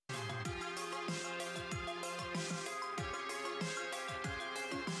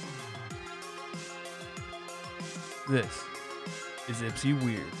This is Ipsy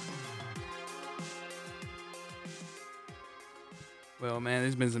Weird. Well, man,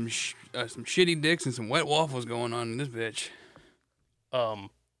 there's been some shitty dicks and some wet waffles going on in this bitch.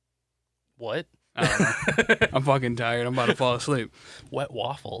 What? I don't know. I'm fucking tired. I'm about to fall asleep. Wet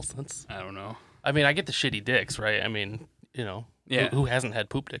waffles? I don't know. I mean, I get the shitty dicks, right? I mean, you know, Yeah. who hasn't had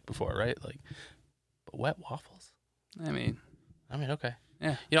poop dick before, right? Like, but wet waffles? I mean, okay.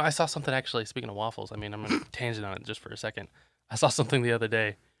 yeah. You know, I saw something actually, speaking of waffles, I mean, I'm going to tangent on it just for a second. I saw something the other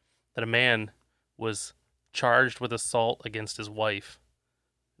day that a man was charged with assault against his wife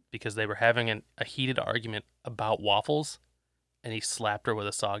because they were having a heated argument about waffles, and he slapped her with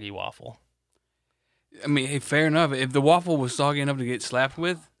a soggy waffle. I mean, hey, fair enough. If the waffle was soggy enough to get slapped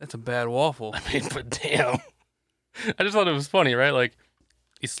with, that's a bad waffle. I mean, but damn. I just thought it was funny, right? Like,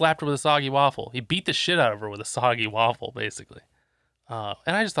 he slapped her with a soggy waffle. He beat the shit out of her with a soggy waffle, basically. And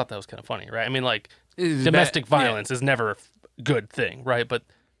I just thought that was kind of funny, right? I mean, like, domestic violence is never a good thing, right? But,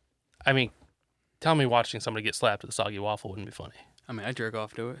 I mean, tell me watching somebody get slapped with a soggy waffle wouldn't be funny. I mean, I jerk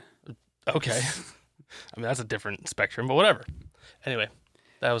off to it. Okay. I mean, that's a different spectrum, but whatever. Anyway,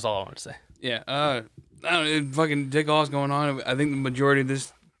 that was all I wanted to say. Yeah, I don't know, fucking dick all's going on. I think the majority of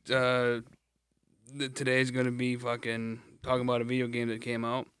this today is going to be fucking talking about a video game that came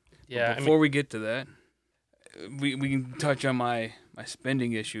out. Yeah. But before we get to that, we can touch on my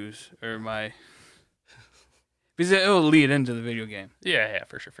spending issues or my because it'll lead into the video game. Yeah,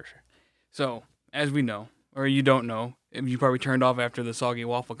 for sure. So as we know, or you don't know, you probably turned off after the soggy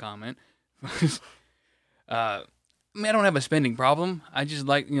waffle comment. I mean, I don't have a spending problem. I just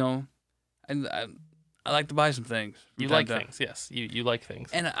like, you know, I like to buy some things. You like things, yes. You like things.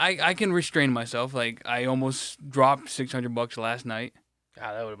 And I can restrain myself. Like, I almost dropped $600 last night.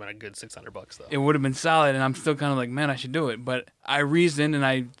 God, that would have been a good $600 though. It would have been solid, and I'm still kind of like, man, I should do it. But I reasoned and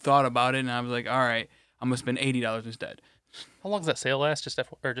I thought about it, and I was like, all right, I'm gonna spend $80 instead. How long does that sale last?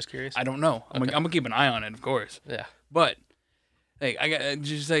 Just curious. I don't know. I'm gonna keep an eye on it, of course. Yeah. But like, I got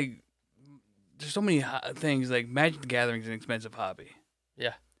just like, there's so many things. Like, Magic the Gathering is an expensive hobby.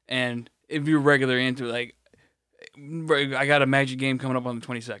 Yeah. And if you're regular into it, like, I got a Magic game coming up on the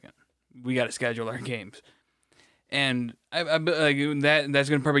 22nd. We got to schedule our games, and I like that's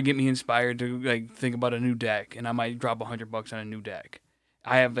gonna probably get me inspired to like think about a new deck, and I might drop $100 on a new deck.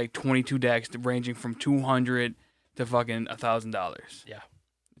 I have like 22 decks ranging from $200 to fucking $1,000. Yeah,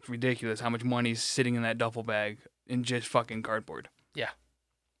 it's ridiculous how much money is sitting in that duffel bag in just fucking cardboard. Yeah,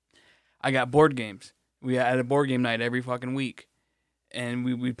 I got board games. We had a board game night every fucking week. And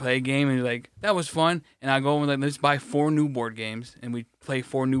we play a game, and like, that was fun. And I go and like, let's buy 4 new board games, and we play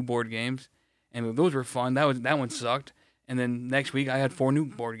 4 new board games, and those were fun. That one sucked. And then next week I had 4 new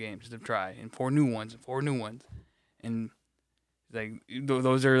board games to try, and 4 new ones, and like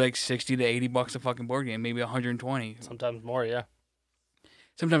those are like $60 to $80 a fucking board game, maybe $120. Sometimes more, yeah.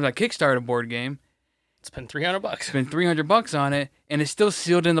 Sometimes I kickstart a board game, spend $300, spend $300 on it, and it's still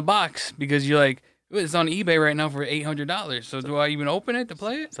sealed in the box because you're like, it's on eBay right now for $800. So do I even open it to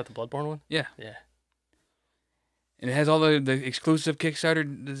play it? Is that the Bloodborne one? Yeah. Yeah. And it has all the exclusive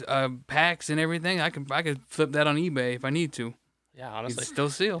Kickstarter packs and everything. I could flip that on eBay if I need to. Yeah, honestly. It's still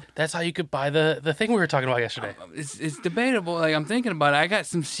sealed. That's how you could buy the thing we were talking about yesterday. It's debatable. Like, I'm thinking about it. I got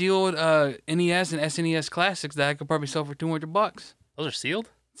some sealed NES and SNES classics that I could probably sell for $200. Those are sealed?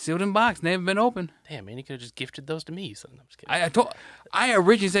 Sealed in box. They haven't been opened. Damn, man, you could have just gifted those to me. So I'm just kidding. I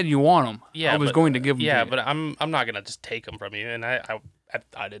originally said you want them. Yeah, I was going to give them. Yeah, to you. but I'm not gonna just take them from you, and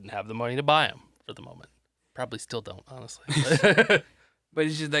I didn't have the money to buy them for the moment. Probably still don't, honestly. But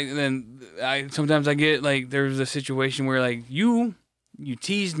it's just like, then sometimes I get like, there's a situation where like you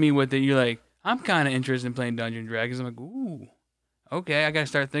teased me with it. You're like, I'm kind of interested in playing Dungeons & Dragons. I'm like, ooh, okay. I gotta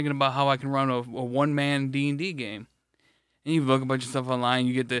start thinking about how I can run a one-man D&D game. And you look a bunch of stuff online.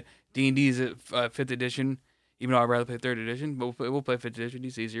 You get the D&D's at 5th edition, even though I'd rather play 3rd edition. But we'll play 5th edition.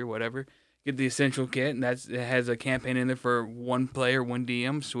 It's easier, whatever. Get the essential kit, and it has a campaign in there for one player, one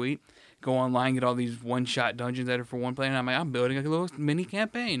DM. Sweet. Go online, get all these one-shot dungeons that are for one player. And I'm building a little mini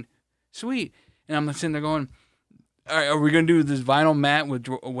campaign. Sweet. And I'm sitting there going, all right, are we going to do this vinyl mat with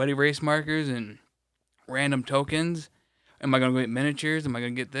wet erase markers and random tokens? Am I going to get miniatures? Am I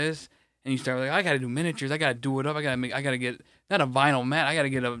going to get this? And you start like, I got to do miniatures. I got to do it up. I got to get, not a vinyl mat. I got to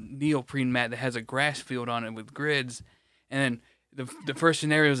get a neoprene mat that has a grass field on it with grids. And then the first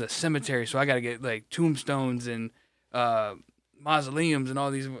scenario is a cemetery. So I got to get like tombstones and mausoleums and all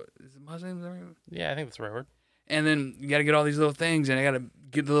these. Is it mausoleums? Yeah, I think that's the right word. And then you got to get all these little things. And I got to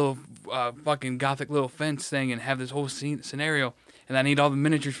get the little fucking gothic little fence thing and have this whole scenario. And I need all the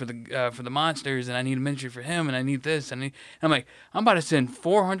miniatures for the monsters, and I need a miniature for him, and I need this, and I'm like, I'm about to spend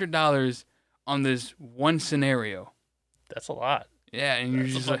 $400 on this one scenario. That's a lot. Yeah, and you're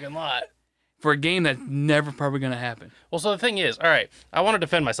That's just a fucking lot. for a game that's never probably going to happen. Well, so the thing is, all right, I want to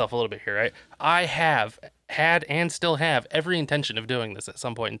defend myself a little bit here, right? I have had and still have every intention of doing this at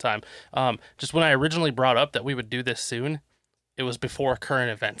some point in time. Just when I originally brought up that we would do this soon, it was before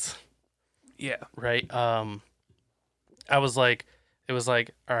current events. Yeah. Right? It was like,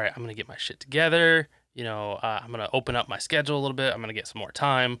 all right, I'm going to get my shit together. You know, I'm going to open up my schedule a little bit. I'm going to get some more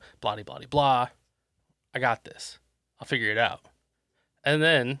time, blah, blah, blah, blah. I got this. I'll figure it out. And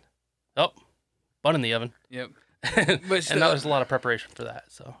then, bun in the oven. Yep. But still, and that was a lot of preparation for that.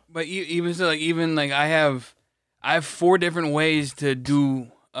 So, but even so, like I have 4 different ways to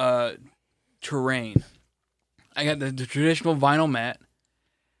do terrain. I got the traditional vinyl mat.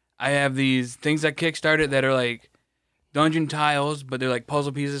 I have these things that Kickstarted that are like dungeon tiles, but they're like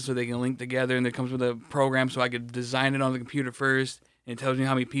puzzle pieces, so they can link together, and it comes with a program, so I could design it on the computer first, and it tells me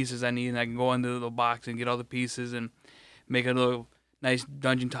how many pieces I need, and I can go into the little box and get all the pieces and make a little nice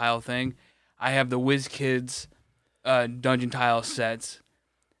dungeon tile thing. I have the WizKids dungeon tile sets.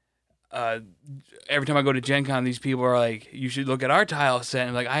 Every time I go to Gen Con, these people are like, you should look at our tile set. And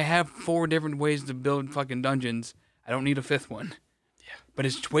I'm like, I have 4 different ways to build fucking dungeons. I don't need a 5th one. Yeah. But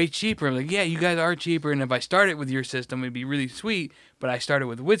it's way cheaper. I'm like, yeah, you guys are cheaper. And if I started with your system, it'd be really sweet. But I started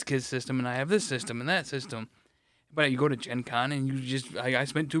with WizKids system, and I have this system and that system. But you go to Gen Con, and you just, I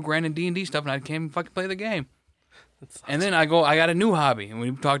spent $2,000 in D&D stuff, and I can't even fucking play the game. And then I got a new hobby, and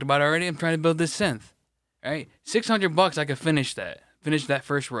we talked about it already. I'm trying to build this synth. Right? $600, I could finish that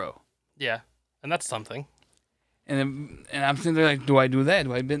first row. Yeah, and that's something. And I'm sitting there like, do I do that?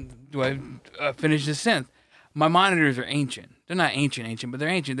 Do I finish the synth? My monitors are ancient. They're not ancient, but they're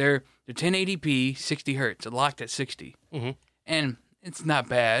ancient. They're 1080p, 60 hertz. They're locked at 60. Mm-hmm. And it's not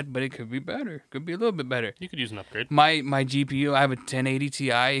bad, but it could be better. Could be a little bit better. You could use an upgrade. My GPU, I have a 1080 Ti.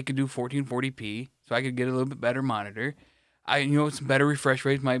 It could do 1440p, so I could get a little bit better monitor. Some better refresh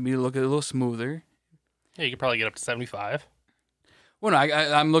rates might be look a little smoother. Yeah, you could probably get up to 75. Well, no,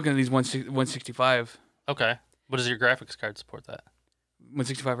 I'm looking at these 165. Okay. What does your graphics card support that?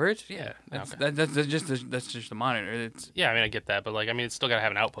 165 hertz? Yeah. That's just the monitor. Yeah, I mean, I get that, but it's still got to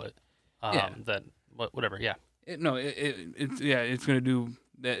have an output. Whatever, yeah. It's going to do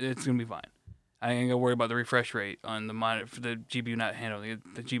that. It's going to be fine. I ain't going to worry about the refresh rate on the monitor for the GPU not handling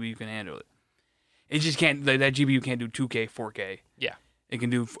it. The GPU can handle it. It just can't, that GPU can't do 2K, 4K. Yeah. It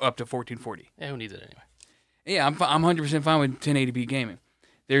can do up to 1440. Yeah, who needs it anyway? Yeah, I'm 100% fine with 1080p gaming.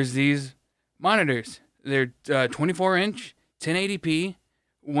 There's these monitors. They're 24-inch, 1080p,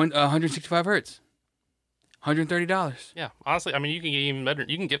 165 hertz, $130. Yeah, honestly, you can get even better.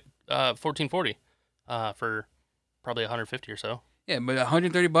 You can get 1440 for probably 150 or so. Yeah, but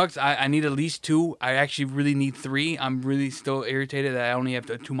 $130, I need at least 2. I actually really need 3. I'm really still irritated that I only have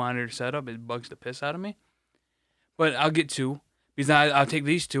a 2-monitor setup. It bugs the piss out of me. But I'll get 2. Because I'll take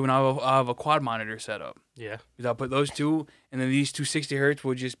these 2 and I'll have a quad monitor set up. Yeah. Because I'll put those 2, and then these 260 hertz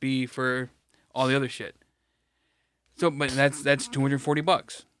will just be for all the other shit. So, but that's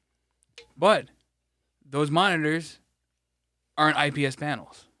 $240. But those monitors aren't IPS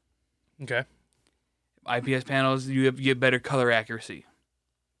panels. Okay. IPS panels, you get better color accuracy,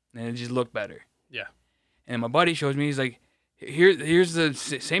 and it just look better. Yeah. And my buddy shows me, he's like, here's the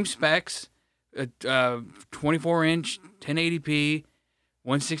same specs. 24-inch, 1080p,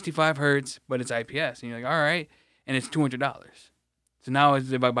 165 hertz, but it's IPS. And you're like, all right, and it's $200. So now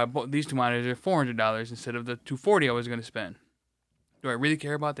if I buy these 2 monitors, they're $400 instead of the $240 I was going to spend. Do I really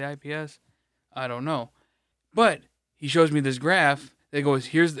care about the IPS? I don't know. But he shows me this graph that goes,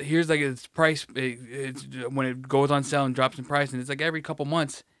 here's like its price. It's when it goes on sale and drops in price, and it's like every couple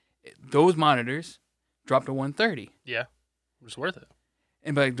months, those monitors drop to $130. Yeah, it's worth it.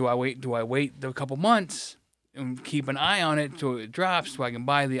 And be like, do I wait a couple months and keep an eye on it till it drops so I can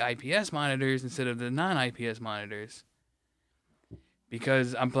buy the IPS monitors instead of the non-IPS monitors?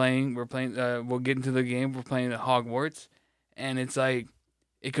 Because we'll get into the game, we're playing the Hogwarts, and it's like,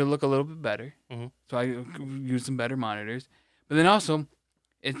 it could look a little bit better. Mm-hmm. So I use some better monitors. But then also,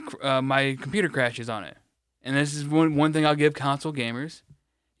 my computer crashes on it. And this is one thing I'll give console gamers.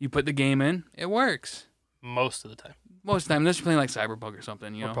 You put the game in, it works. Most of the time. Most of the time, unless you're playing like Cyberpunk or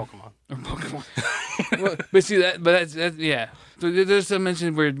something, you know. Or Pokemon. Well, but see that's yeah. So there's some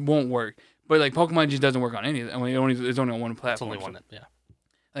instances where it won't work, but like Pokemon just doesn't work on any of them. It's only on one platform. It's only one. Yeah.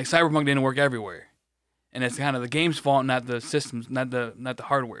 Like Cyberpunk didn't work everywhere, and it's kind of the game's fault, not the systems, not the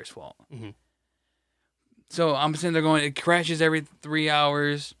hardware's fault. Mm-hmm. So I'm sitting there going, it crashes every 3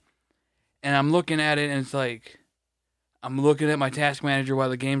 hours, and I'm looking at it, and it's like, I'm looking at my task manager while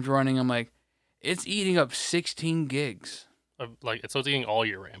the game's running. I'm like, it's eating up 16 gigs. So it's eating all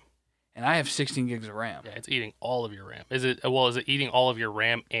your RAM. and I have 16 gigs of RAM. Yeah, it's eating all of your RAM. Is it eating all of your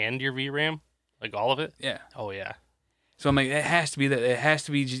RAM and your VRAM? Like all of it? Yeah. Oh, yeah. So I'm like, it has to be that. It has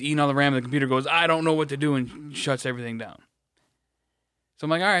to be just eating all the RAM. The computer goes, I don't know what to do, and shuts everything down. So I'm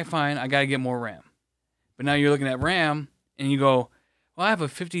like, all right, fine. I got to get more RAM. But now you're looking at RAM, and you go, well, I have a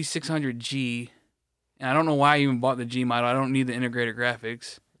 5600G, and I don't know why I even bought the G model. I don't need the integrated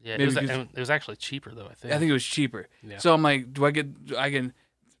graphics. Yeah, it was actually cheaper, though, I think. I think it was cheaper. Yeah. So I'm like, I can...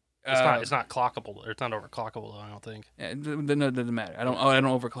 It's not clockable. Or it's not overclockable, though, I don't think. Yeah, it doesn't matter. I don't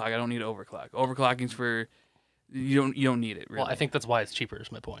overclock. I don't need to overclock. Overclocking's for... You don't need it, really. Well, I think that's why it's cheaper,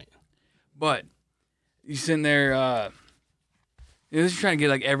 is my point. But you're sitting there, you're just trying to get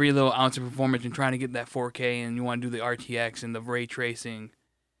like every little ounce of performance and trying to get that 4K, and you want to do the RTX and the ray tracing.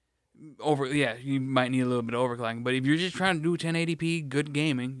 You might need a little bit of overclocking, but if you're just trying to do 1080p good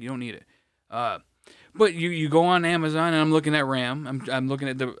gaming, you don't need it. But you go on Amazon, and I'm looking at RAM. I'm looking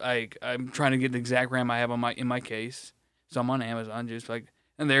at I'm trying to get the exact RAM I have in my case. So I'm on Amazon, just like.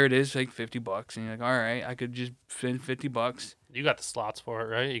 And there it is, like $50, and you're like, all right, I could just spend $50. You got the slots for it,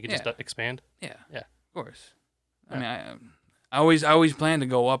 right? You could just expand. Yeah, yeah, of course. Yeah. I mean, I always planned to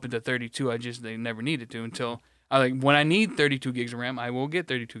go up into 32. They never needed to until when I need 32 gigs of RAM, I will get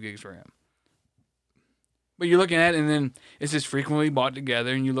 32 gigs of RAM. But you're looking at it, and then it's just frequently bought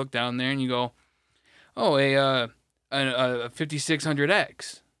together, and you look down there and you go, oh, a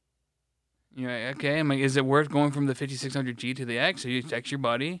 5600X. You're like, okay, I'm like, is it worth going from the 5600G to the X? So you text your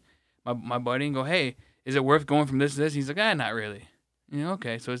buddy, my buddy, and go, hey, is it worth going from this to this? He's like, not really.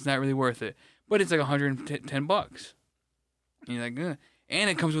 Okay, so it's not really worth it. But it's like $110. And you're like, ugh. And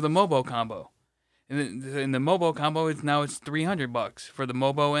it comes with a Mobo combo. And in the Mobo combo, it's $300 for the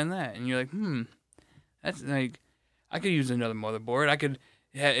Mobo and that. And you're like, that's like, I could use another motherboard.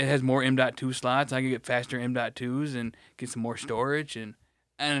 It has more M.2 slots. I could get faster M.2s and get some more storage. And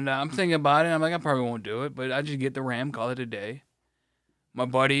I'm thinking about it. I'm like, I probably won't do it, but I just get the RAM, call it a day. My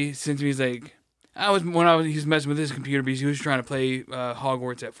buddy sends me, he's like, he was messing with his computer because he was trying to play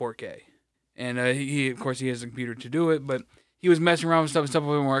Hogwarts at 4K. And he of course, he has a computer to do it, but he was messing around with stuff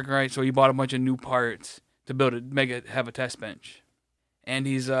wasn't working right, so he bought a bunch of new parts to build it, have a test bench. And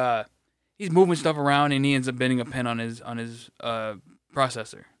he's moving stuff around, and he ends up bending a pin on his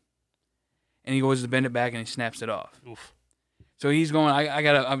processor. And he goes to bend it back, and he snaps it off. Oof. So he's going,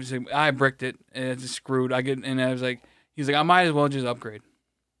 I bricked it, and it's screwed. He's like, I might as well just upgrade.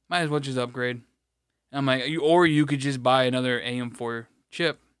 And I'm like, you could just buy another AM4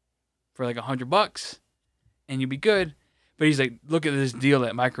 chip for like $100, and you'd be good. But he's like, look at this deal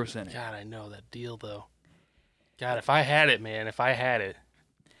at Micro Center. God, I know that deal though. God, if I had it, man,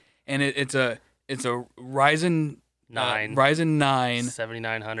 And it's a Ryzen 9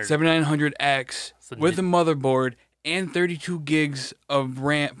 7900X with a motherboard and 32 gigs of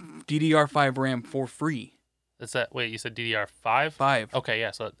RAM, DDR5 RAM for free. That's that. Wait, you said DDR5? 5. Okay, yeah.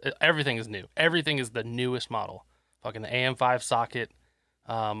 So everything is new. Everything is the newest model. Fucking the AM5 socket,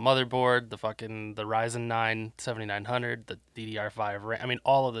 motherboard, the Ryzen 9 7900, the DDR5 RAM. I mean,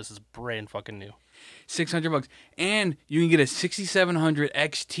 all of this is brand fucking new. $600, and you can get a 6700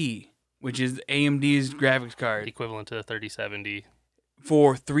 XT, which is AMD's graphics card, equivalent to the 3070,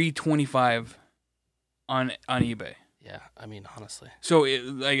 for $325 on eBay. Yeah, I mean, honestly. So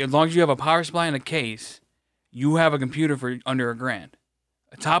as long as you have a power supply and a case, you have a computer for under $1,000.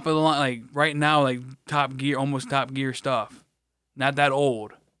 Top of the line, like right now, like top gear, almost top gear stuff. Not that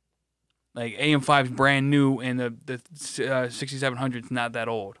old. Like AM5's brand new, and the 6700's not that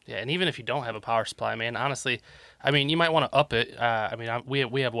old. Yeah, and even if you don't have a power supply, man, honestly, I mean, you might want to up it.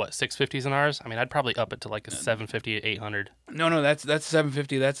 We have what, 650s in ours? I mean, I'd probably up it to like a 750, 800. No, that's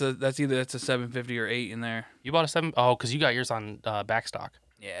 750. That's either a 750 or 8 in there. You bought a 7? Oh, because you got yours on backstock.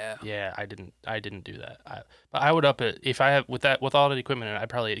 Yeah. Yeah, I didn't do that. But I would up it if I have with all that equipment. I'd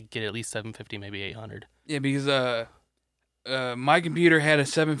probably get at least 750, maybe 800. Yeah, because my computer had a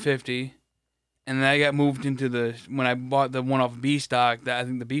 750. And then I got moved into when I bought the one off B stock, I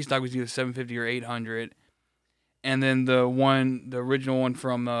think the B stock was either 750 or 800. And then the original one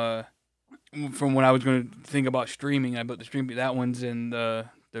from when I was going to think about streaming, I built the stream. That one's in the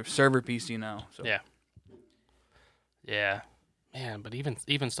server PC now. So. Yeah. Yeah. Man, but even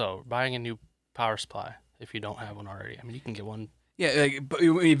so, buying a new power supply if you don't have one already. I mean, you can get one. Yeah, like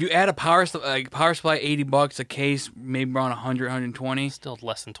if you add a power supply, $80 a case, maybe around 100, 120. Still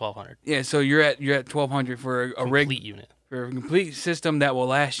less than 1,200. Yeah, so you're at 1,200 for a complete rig unit, for a complete system that will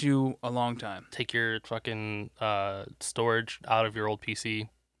last you a long time. Take your fucking storage out of your old PC,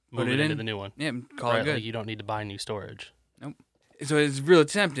 move it into the new one. Yeah, call it good. Like you don't need to buy new storage. Nope. So it's really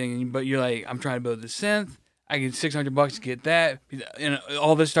tempting, but you're like, I'm trying to build this synth. I get $600 to get that, and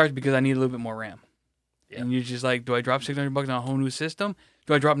all this starts because I need a little bit more RAM. Yeah. And you're just like, do I drop $600 on a whole new system?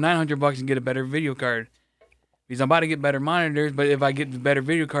 Do I drop $900 and get a better video card? Because I'm about to get better monitors, but if I get the better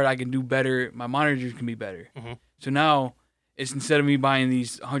video card, I can do better. My monitors can be better. Mm-hmm. So now, it's instead of me buying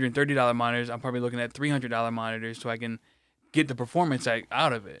these $130 monitors, I'm probably looking at $300 monitors so I can get the performance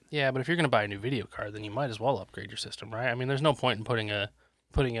out of it. Yeah, but if you're gonna buy a new video card, then you might as well upgrade your system, right? I mean, there's no point in putting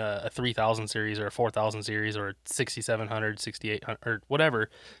a 3000 series or a 4000 series or a 6700, 6800 or whatever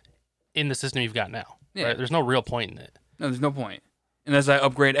in the system you've got now. Yeah. Right? There's no real point in it. No, there's no point. Unless I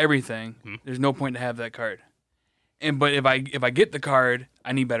upgrade everything, there's no point to have that card. But if I get the card,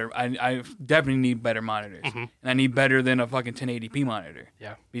 I need better. I definitely need better monitors, and I need better than a fucking 1080p monitor.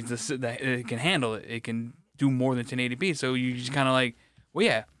 Yeah, because it can handle it. It can do more than 1080p. So you just kind of like, well,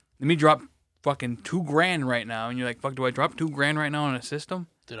 yeah, let me drop fucking $2,000 right now, and you're like, fuck, do I drop $2,000 right now on a system?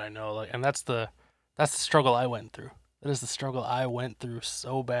 Dude, I know, like, and that's the struggle I went through. That is the struggle I went through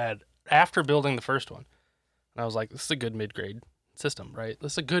so bad after building the first one. And I was like, this is a good mid-grade system, right?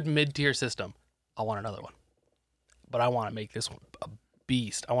 This is a good mid-tier system. I want another one. But I want to make this one a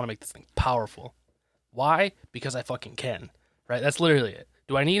beast. I want to make this thing powerful. Why? Because I fucking can, right? That's literally it.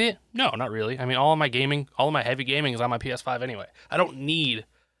 Do I need it? No, not really. I mean, all of my heavy gaming is on my PS5 anyway. I don't need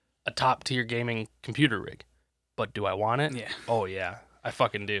a top-tier gaming computer rig. But do I want it? Yeah. Oh, yeah. I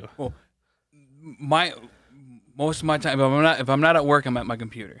fucking do. Well, most of my time, if I'm not at work, I'm at my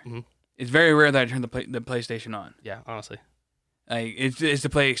computer. Mm-hmm. It's very rare that I turn the PlayStation on. Yeah, honestly. Like it's to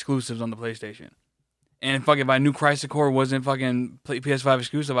play exclusives on the PlayStation. And fuck, if I knew Crisis Core wasn't fucking PS5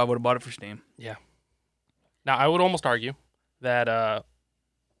 exclusive, I would have bought it for Steam. Yeah. Now, I would almost argue that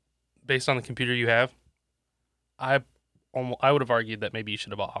based on the computer you have, I would have argued that maybe you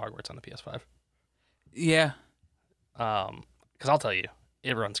should have bought Hogwarts on the PS5. Yeah. Because I'll tell you,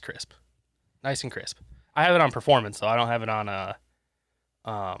 it runs crisp. Nice and crisp. I have it on performance, though. I don't have it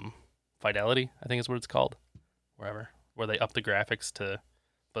on fidelity, I think is what it's called. Where they up the graphics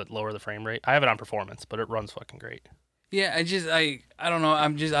but lower the frame rate. I have it on performance, but it runs fucking great. Yeah, I don't know. I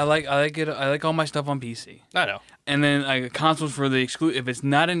like it. I like all my stuff on PC. I know. And then like consoles for the exclusive. If it's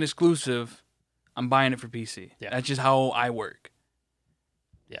not an exclusive, I'm buying it for PC. Yeah. That's just how I work.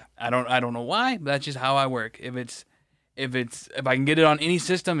 Yeah. I don't know why, but that's just how I work. If I can get it on any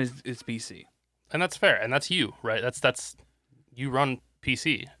system, it's PC. And that's fair, and that's you, right? That's you run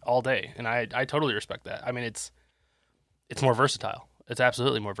PC all day, and I totally respect that. I mean, it's more versatile. It's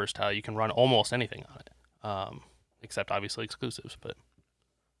absolutely more versatile. You can run almost anything on it, except obviously exclusives. But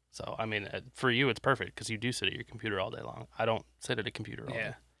so I mean, for you, it's perfect because you do sit at your computer all day long. I don't sit at a computer all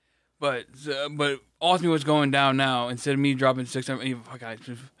day. But ultimately, what's going down now? Instead of me dropping because I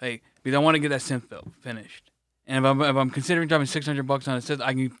want to get that synth build finished. And if I'm considering dropping $600 on a system,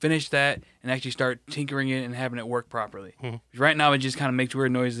 I can finish that and actually start tinkering it and having it work properly. Mm-hmm. Right now, it just kind of makes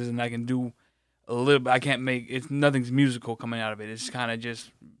weird noises, and I can do a little bit. I can't make nothing's musical coming out of it. It's kind of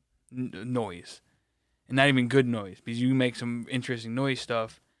just noise, and not even good noise because you make some interesting noise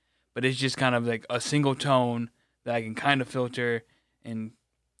stuff, but it's just kind of like a single tone that I can kind of filter and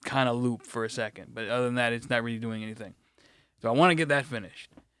kind of loop for a second. But other than that, it's not really doing anything. So I want to get that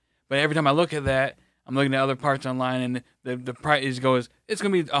finished. But every time I look at that, I'm looking at other parts online, and the price goes, it's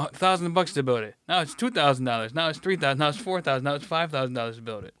going to be $1,000 to build it. Now it's $2,000. Now it's $3,000. Now it's $4,000. Now it's $5,000 to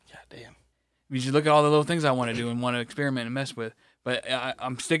build it. God damn. You should look at all the little things I want to do and want to experiment and mess with. But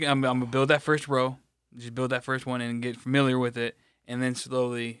I'm going to build that first row, just build that first one and get familiar with it, and then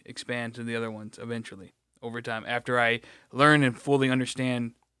slowly expand to the other ones eventually over time after I learn and fully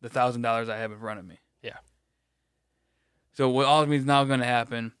understand the $1,000 I have in front of me. Yeah. So what ultimately is now going to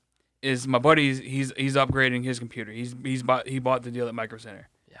happen is my buddy, he's upgrading his computer. He bought the deal at Micro Center.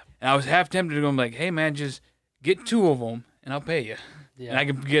 Yeah. And I was half tempted to go, I'm like, hey man, just get 2 of them and I'll pay you. Yeah.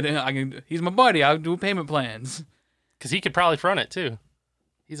 And he's my buddy. I'll do payment plans. Because he could probably front it too.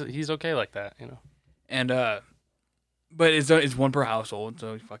 He's okay like that, you know. And but it's one per household,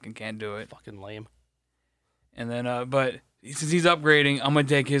 so he fucking can't do it. Fucking lame. And then but since he's upgrading, I'm gonna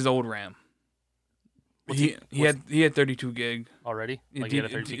take his old RAM. He had 32 gig already. Like he had a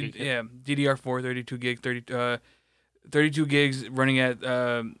 32 gig. Yeah, DDR4 32 gig, 32 gigs running at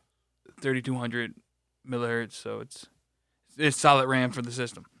 3200 millihertz. So it's solid RAM for the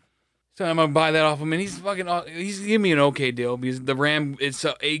system. So I'm gonna buy that off him, and he's giving me an okay deal because the RAM, it's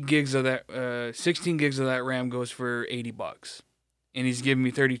 8 gigs of that, 16 gigs of that RAM goes for $80, and he's giving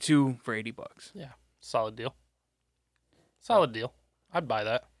me 32 for $80. Yeah, solid deal. Solid deal. I'd buy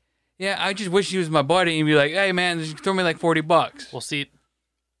that. Yeah, I just wish he was my buddy and be like, hey man, just throw me like $40. Well, see,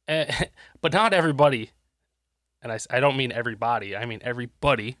 but not everybody, and I don't mean everybody, I mean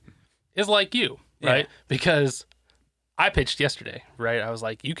everybody is like you. right? Yeah. Because I pitched yesterday, right? I was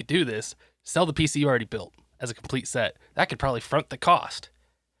like, you could do this, sell the PC you already built as a complete set. That could probably front the cost.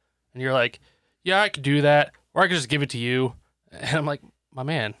 And you're like, yeah, I could do that, or I could just give it to you. And I'm like, my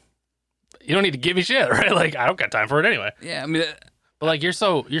man, you don't need to give me shit, right? Like, I don't got time for it anyway. Yeah, I mean, But like, you're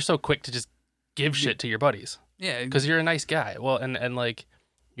so quick to just give shit to your buddies yeah, because you're a nice guy. Well, and like,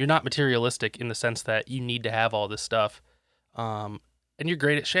 you're not materialistic in the sense that you need to have all this stuff, and you're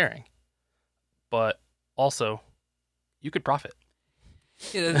great at sharing. But also, you could profit.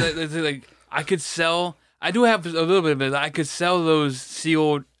 yeah. That's like I could sell. I do have a little bit of it. I could sell those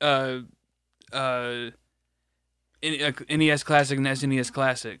sealed NES Classic and SNES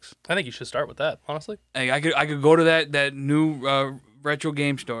Classics. I think you should start with that, honestly. Like I could go to that new retro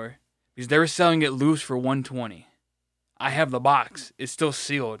game store because they were selling it loose for $120. I have the box. It's still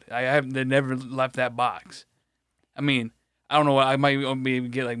sealed. They never left that box. I mean, I don't know what I might maybe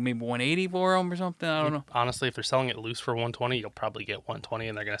get like maybe 180 for them or something. I don't know. Honestly, if they're selling it loose for 120, you'll probably get 120,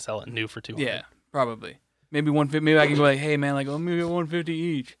 and they're gonna sell it new for 200. Yeah, probably. Maybe 150. Maybe I can go like, hey man, like let me get 150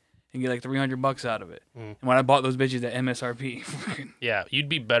 each and get like $300 out of it. And when I bought those bitches at MSRP. Yeah, you'd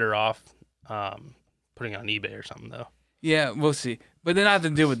be better off putting it on eBay or something though. Yeah, we'll see. But then I have to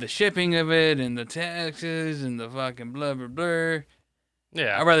deal with the shipping of it and the taxes and the fucking blah blah blah.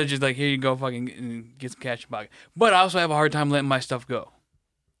 Yeah, I'd rather just like here you go, fucking get some cash in your pocket. But I also have a hard time letting my stuff go.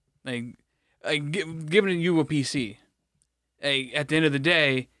 Like giving you a PC. Like, at the end of the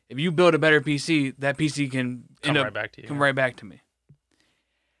day, if you build a better PC, that PC can come right back to you. Come right back to me.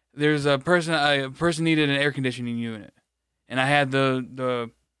 There's a person needed an air conditioning unit, and I had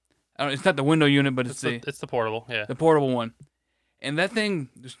it's not the window unit, but it's the portable, yeah, the portable one, and that thing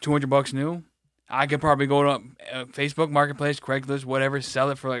is $200 new. I could probably go to Facebook Marketplace, Craigslist, whatever, sell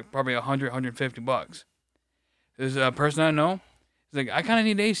it for like probably $150. There's a person I know. He's like, I kind of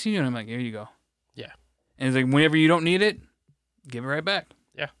need the AC unit. I'm like, here you go. Yeah, and he's like, whenever you don't need it, give it right back.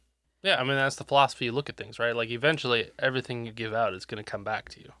 Yeah, I mean, that's the philosophy you look at things, right? Like, eventually, everything you give out is going to come back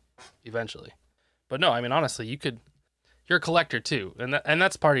to you, eventually. But no, I mean, honestly, you're a collector, too, and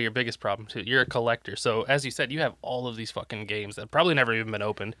that's part of your biggest problem, too. You're a collector, so, as you said, you have all of these fucking games that probably never even been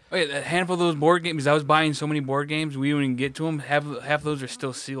opened. Oh, yeah, a handful of those board games, I was buying so many board games, we wouldn't even get to them. Half of those are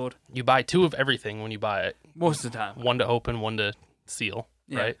still sealed. You buy 2 of everything when you buy it. Most of the time. 1 to open, 1 to seal,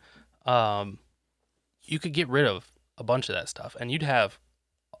 yeah. Right? You could get rid of a bunch of that stuff, and you'd have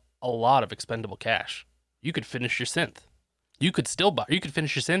a lot of expendable cash. You could finish your synth. You could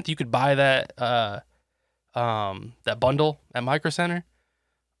finish your synth. You could buy that that bundle at Micro Center.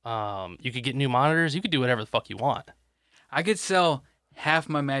 You could get new monitors. You could do whatever the fuck you want. I could sell half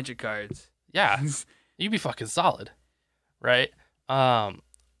my Magic cards. Yeah, you'd be fucking solid, right?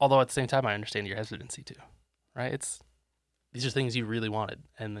 Although at the same time, I understand your hesitancy too, right? These are things you really wanted,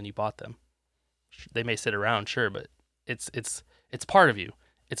 and then you bought them. They may sit around, sure, but it's part of you.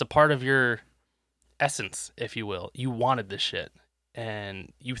 It's a part of your essence, if you will. You wanted this shit,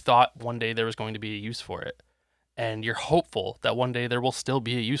 and you thought one day there was going to be a use for it, and you're hopeful that one day there will still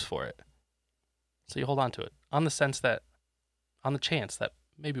be a use for it. So you hold on to it on the chance that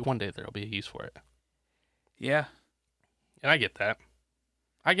maybe one day there will be a use for it. Yeah. And I get that.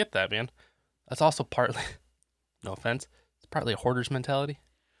 I get that, man. That's also partly, no offense, it's partly a hoarder's mentality.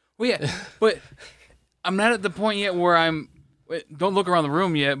 Well, yeah, but I'm not at the point yet where don't look around the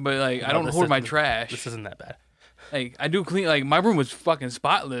room yet, but like, I don't hoard my trash. This isn't that bad. Like, I do clean, like, my room was fucking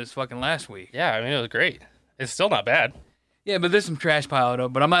spotless fucking last week. Yeah, I mean, it was great. It's still not bad. Yeah, but there's some trash piled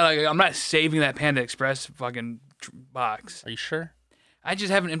up, but I'm not saving that Panda Express fucking box. Are you sure? I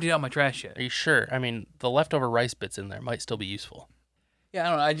just haven't emptied out my trash yet. Are you sure? I mean, the leftover rice bits in there might still be useful.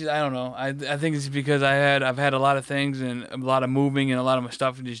 Yeah, I don't know. I think it's because I've had a lot of things and a lot of moving and a lot of my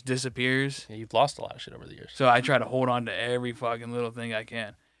stuff just disappears. Yeah, you've lost a lot of shit over the years. So I try to hold on to every fucking little thing I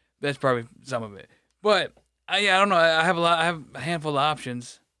can. That's probably some of it. But I don't know. I have a handful of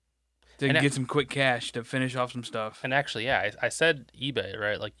options to get some quick cash to finish off some stuff. And actually, yeah, I said eBay,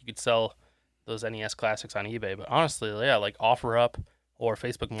 right? Like you could sell those NES classics on eBay, but honestly, yeah, like OfferUp or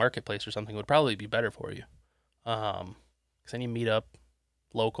Facebook Marketplace or something would probably be better for you. Because then you meet up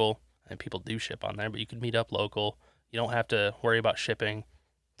local, and people do ship on there, but you could meet up local. You don't have to worry about shipping.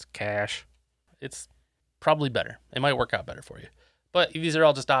 It's cash. It's probably better. It might work out better for you. But these are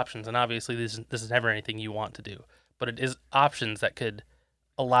all just options, and obviously this is never anything you want to do. But it is options that could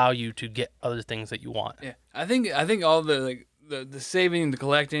allow you to get other things that you want. Yeah, I think all the saving, the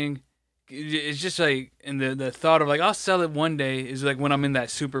collecting, it's just like, and the thought of like I'll sell it one day is like when I'm in that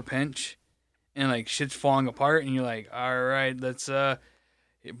super pinch, and like shit's falling apart, and you're like, all right, let's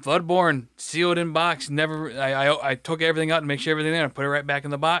Bloodborne sealed in box. Never, I took everything out to make sure everything there. I put it right back in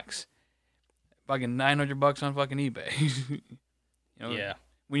the box. fucking $900 on fucking eBay. Yeah.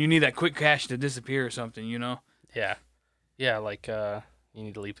 When you need that quick cash to disappear or something, Yeah. Yeah, like you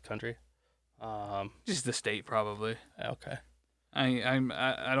need to leave the country. Just the state probably. Okay. I'm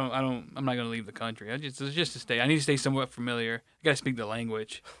not gonna leave the country. It's just a state. I need to stay somewhat familiar. I gotta speak the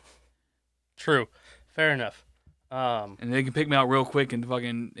language. True. Fair enough. And they can pick me out real quick in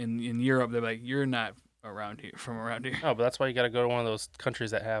fucking in Europe. They're like, you're not from around here. Oh, but that's why you got to go to one of those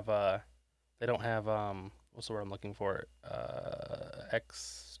countries that have they don't have what's the word I'm looking for?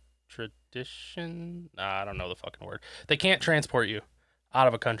 Extradition? Nah, I don't know the fucking word. They can't transport you out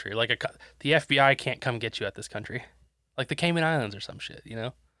of a country. Like the FBI can't come get you at this country. Like the Cayman Islands or some shit,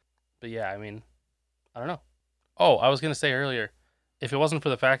 But yeah, I mean, I don't know. Oh, I was going to say earlier, if it wasn't for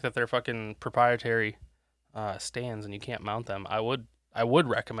the fact that they're fucking proprietary stands and you can't mount them, I would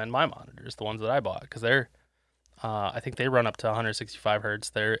recommend my monitors, the ones that I bought, because they're I think they run up to 165 hertz.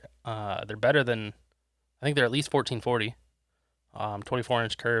 They're better than, I think they're at least 1440,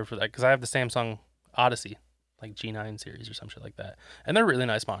 24-inch curve for that, because I have the Samsung Odyssey, like G9 series or some shit like that, and they're really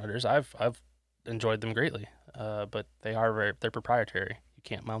nice monitors. I've enjoyed them greatly, but they're proprietary. You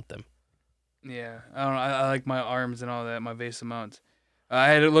can't mount them. Yeah, I don't know. I like my arms and all that, my VESA mounts. I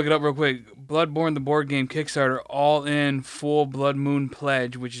had to look it up real quick. Bloodborne, the board game Kickstarter, all in full Blood Moon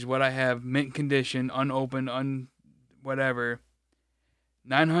pledge, which is what I have, mint condition, unopened, whatever.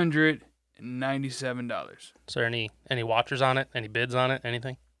 $997. Is there any watchers on it? Any bids on it?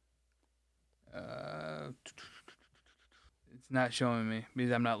 Anything? It's not showing me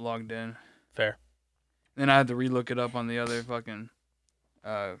because I'm not logged in. Fair. Then I had to relook it up on the other fucking.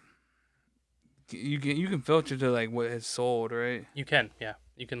 You can filter to like what has sold, right? You can, yeah.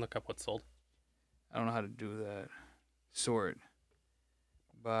 You can look up what's sold. I don't know how to do that. Sort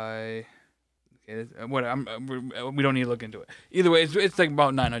by. Okay, what we don't need to look into it. Either way, it's like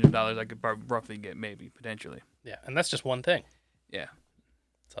about $900. I could roughly get, maybe potentially. Yeah, and that's just one thing. Yeah.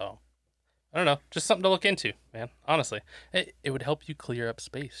 So, I don't know, just something to look into, man. Honestly, it would help you clear up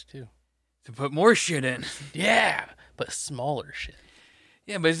space too. To put more shit in. Yeah, but smaller shit.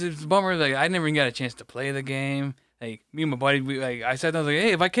 Yeah, but it's a bummer. Like, I never even got a chance to play the game. Like, me and my buddy, I sat down, I was like,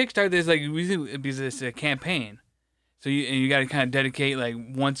 hey, if I kickstart this, like, because it's a campaign. So you got to kind of dedicate, like,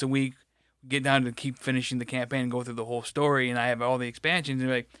 once a week, get down to keep finishing the campaign and go through the whole story. And I have all the expansions. And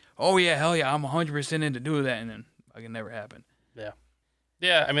they're like, oh, yeah, hell yeah, I'm 100% in to do that. And then it never happened. Yeah.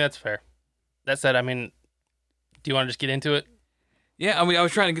 Yeah, I mean, that's fair. That said, I mean, do you want to just get into it? Yeah, I mean, I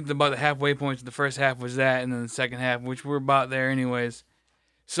was trying to get to about the halfway points. The first half was that, and then the second half, which we're about there anyways.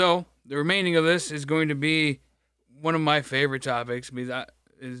 So, the remaining of this is going to be one of my favorite topics, because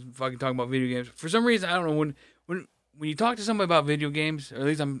is fucking talking about video games. For some reason, I don't know, when you talk to somebody about video games, or at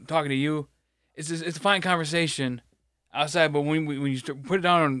least I'm talking to you, it's a fine conversation outside, but when you put it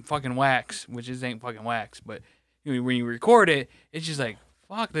down on fucking wax, which ain't fucking wax, but when you record it, it's just like,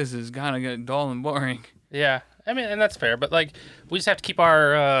 fuck, this is kind of getting dull and boring. Yeah, I mean, and that's fair, but like, we just have to keep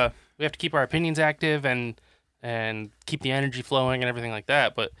our opinions active and keep the energy flowing and everything like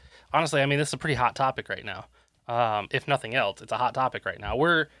that. But honestly, I mean, this is a pretty hot topic right now. If nothing else, it's a hot topic right now.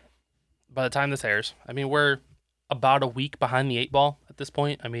 By the time this airs, I mean, we're about a week behind the 8 ball at this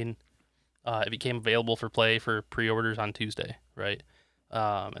point. I mean, it became available for pre-orders on Tuesday, right?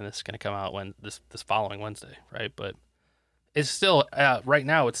 And this is going to come out this following Wednesday, right? But it's still right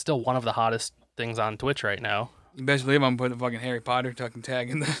now. It's still one of the hottest things on Twitch right now. You best believe I'm putting a fucking Harry Potter fucking tag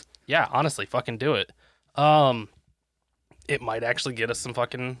in there. Yeah, honestly, fucking do it. It might actually get us some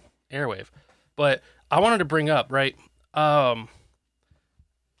fucking airwave. But I wanted to bring up, right? I'm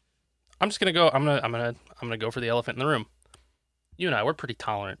just gonna go. I'm gonna go for the elephant in the room. You and I, we're pretty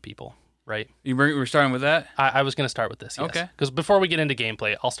tolerant people, right? We're starting with that? I was gonna start with this. Yes. Okay. Because before we get into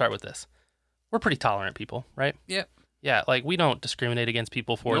gameplay, I'll start with this. We're pretty tolerant people, right? Yep. Yeah, like we don't discriminate against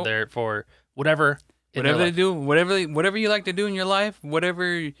people for Nope. for whatever they do, whatever you like to do in your life,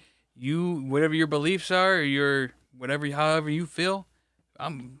 whatever your beliefs are, or however you feel,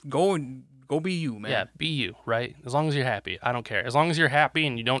 go be you, man. Yeah, be you, right? As long as you're happy, I don't care. As long as you're happy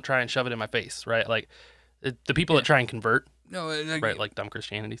and you don't try and shove it in my face, right? Like the people that try and convert, right? Like dumb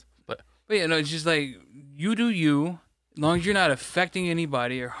Christianities, but yeah, no, it's just like you do you, as long as you're not affecting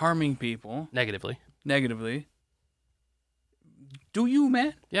anybody or harming people negatively. Do you,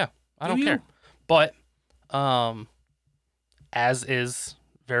 man? Yeah, I don't care. But as is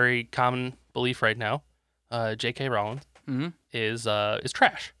very common belief right now, J.K. Rowling is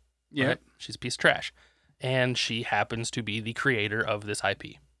trash. Yeah, right? She's a piece of trash, and she happens to be the creator of this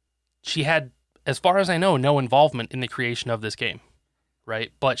IP. She had, as far as I know, no involvement in the creation of this game,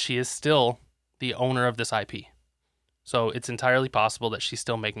 right? But she is still the owner of this IP. So it's entirely possible that she's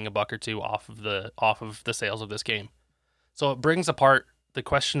still making a buck or two off of the sales of this game. So it brings apart the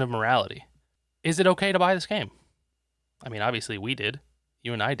question of morality. Is it okay to buy this game? I mean, obviously we did.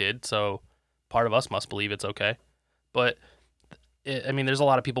 You and I did, so part of us must believe it's okay. But, there's a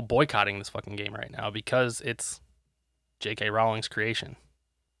lot of people boycotting this fucking game right now because it's J.K. Rowling's creation.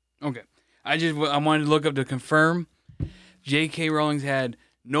 Okay. I wanted to look up to confirm J.K. Rowling's had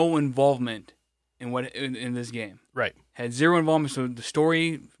no involvement in this game. Right. Had zero involvement, so the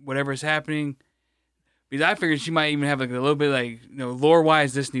story, whatever is happening, because I figured she might even have like a little bit like,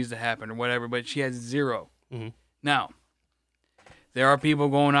 lore-wise, this needs to happen or whatever, but she has zero. Mm-hmm. Now, there are people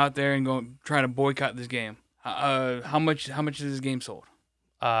going out there and trying to boycott this game. How much is this game sold?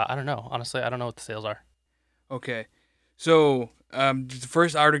 I don't know. Honestly, I don't know what the sales are. Okay. So, the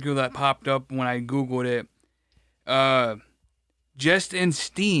first article that popped up when I Googled it, just in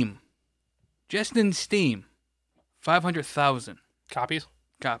Steam, 500,000 Copies?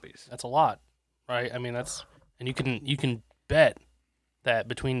 copies. That's a lot, right? I mean, and you can bet that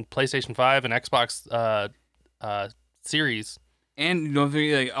between PlayStation 5 and Xbox Series, And don't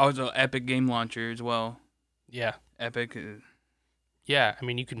forget, like, also Epic Game Launcher as well. yeah, Epic. yeah. I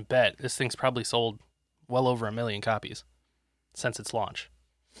mean, you can bet this thing's probably sold well over 1 million copies since its launch.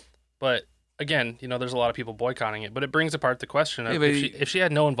 But again, there's a lot of people boycotting it. But it brings apart the question of if she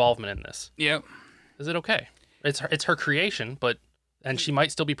had no involvement in this, Yep. is it okay? It's her creation, and she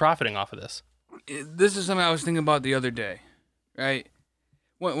might still be profiting off of this. This is something I was thinking about the other day, right?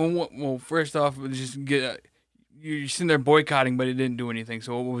 Well, first off, just you're sitting there boycotting, but it didn't do anything.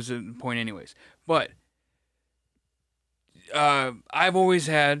 So what was the point, anyways? But I've always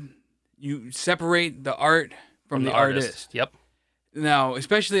had you separate the art from the artist. Yep. Now,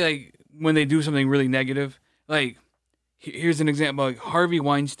 especially like when they do something really negative, like here's an example: like Harvey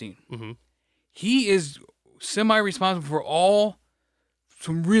Weinstein. Mm-hmm. He is semi-responsible for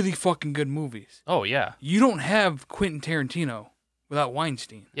some really fucking good movies. Oh yeah. You don't have Quentin Tarantino without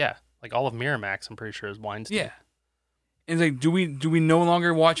Weinstein. Yeah, like all of Miramax, I'm pretty sure is Weinstein. Yeah. And it's like, do we no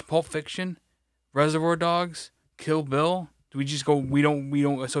longer watch Pulp Fiction, Reservoir Dogs, Kill Bill? Do we just go? We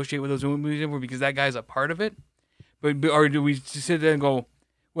don't associate with those movies anymore because that guy's a part of it. Or do we just sit there and go,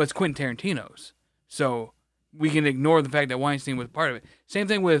 well, it's Quentin Tarantino's, so we can ignore the fact that Weinstein was part of it. Same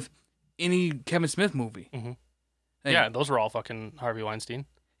thing with any Kevin Smith movie. Mm-hmm. Like, Yeah, those were all fucking Harvey Weinstein.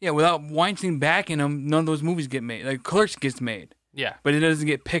 Yeah, without Weinstein backing him, none of those movies get made. Like Clerks gets made. Yeah. But it doesn't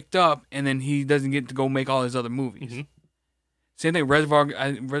get picked up, and then he doesn't get to go make all his other movies. Mm-hmm. Same thing,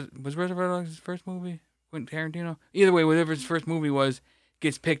 was Reservoir Dogs his first movie? Quentin Tarantino? Either way, whatever his first movie was,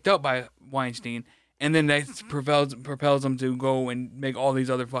 gets picked up by Weinstein, and then that propels him to go and make all these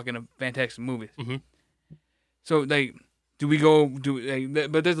other fucking fantastic movies. Mm-hmm. So, like,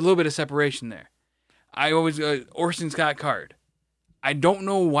 but there's a little bit of separation there. I always, Orson Scott Card. I don't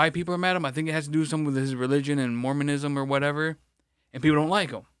know why people are mad at him. I think it has to do something with his religion and Mormonism or whatever, and people don't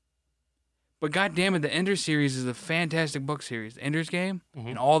like him. But goddamn it, the Ender series is a fantastic book series. The Ender's Game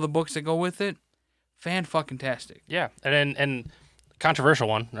and all the books that go with it, fan-fucking-tastic. Yeah, and controversial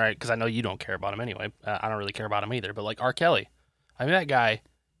one, right? Because I know you don't care about him anyway. I don't really care about him either. But like R. Kelly, I mean that guy.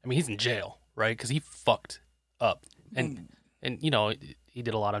 I mean he's in jail, right? Because he fucked up, and he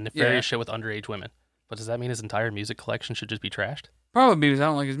did a lot of nefarious shit with underage women. But does that mean his entire music collection should just be trashed? Probably because I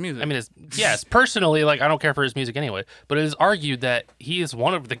don't like his music. I mean, personally, like I don't care for his music anyway. But it is argued that he is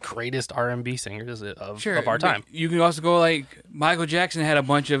one of the greatest R&B singers of our time. You can also go like Michael Jackson had a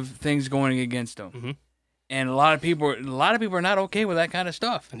bunch of things going against him, mm-hmm. and a lot of people are not okay with that kind of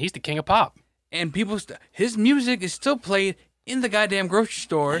stuff. And he's the king of pop. And his music is still played in the goddamn grocery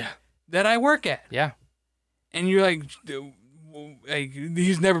store that I work at. Yeah. And you're like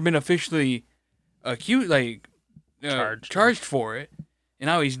he's never been officially accused, charged for it, and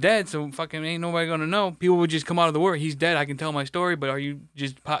now he's dead. So fucking ain't nobody gonna know. People would just come out of the woodwork. He's dead. I can tell my story. But are you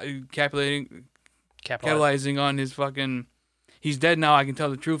just capitalizing on his fucking? He's dead now. I can tell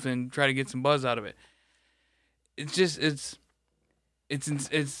the truth and try to get some buzz out of it. It's just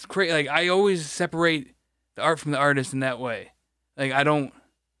it's crazy. Like I always separate the art from the artist in that way. Like I don't.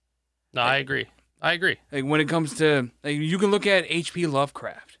 No, I agree. Like when it comes to you can look at H.P.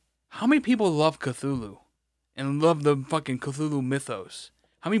 Lovecraft. How many people love Cthulhu? And love the fucking Cthulhu mythos.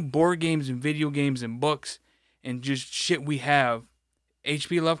 How many board games and video games and books and just shit we have?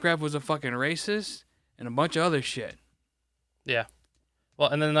 H.P. Lovecraft was a fucking racist and a bunch of other shit. Yeah. Well,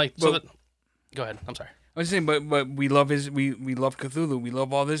 and then go ahead. I'm sorry. I was saying, but we love we love Cthulhu. We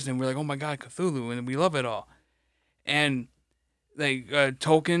love all this, and we're like, oh my god, Cthulhu, and we love it all. And like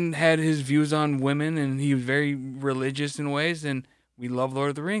Tolkien had his views on women, and he was very religious in ways, and we love Lord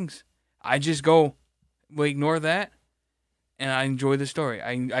of the Rings. I just go. We ignore that. and I enjoy the story.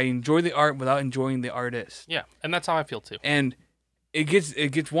 I enjoy the art without enjoying the artist. Yeah, and that's how I feel too. And it gets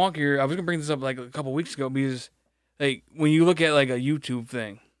wonkier. I was gonna bring this up like a couple weeks ago because like when you look at like a YouTube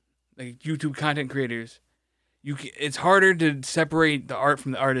thing, like YouTube content creators, it's harder to separate the art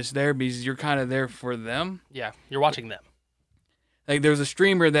from the artist there because you're kind of there for them. Yeah, you're watching them. Like there was a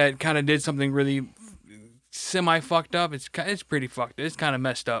streamer that kind of did something really semi fucked up. It's pretty fucked. It's kind of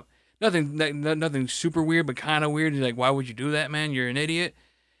messed up. Nothing super weird, but kind of weird. You're like, why would you do that, man? You're an idiot.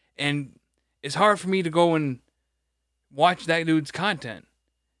 And it's hard for me to go and watch that dude's content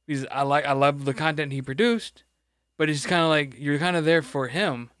because I love the content he produced, but it's kind of like you're kind of there for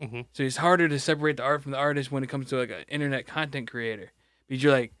him. Mm-hmm. So it's harder to separate the art from the artist when it comes to like an internet content creator because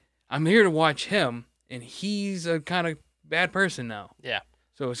you're like, I'm here to watch him, and he's a kind of bad person now. Yeah.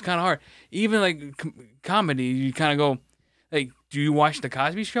 So it's kind of hard. Even like comedy, you kind of go, like, do you watch the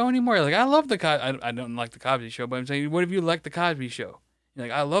Cosby Show anymore? Like, I love the I don't like the Cosby Show, but I'm saying, what if you like the Cosby Show? You're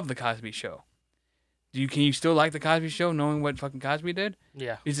like, I love the Cosby Show. Can you still like the Cosby Show, knowing what fucking Cosby did?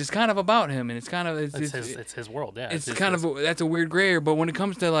 Yeah. It's kind of about him, and it's kind of it's his world. Yeah. It's kind of that's a weird gray area. But when it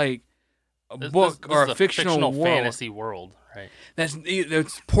comes to like a book or a fictional world, fantasy world, right?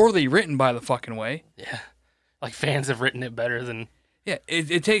 That's poorly written, by the fucking way. Yeah. Like fans have written it better than. Yeah,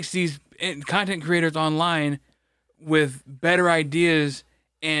 it takes these content creators online with better ideas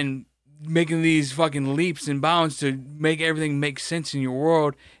and making these fucking leaps and bounds to make everything make sense in your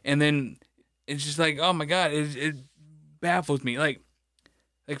world, and then it's just like, oh my god, it baffles me. Like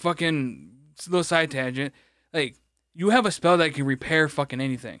fucking little side tangent. Like, you have a spell that can repair fucking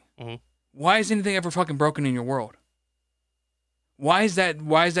anything. Mm-hmm. Why is anything ever fucking broken in your world? Why is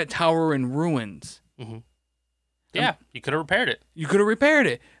that tower in ruins? Mm-hmm. Yeah, you could have repaired it. You could have repaired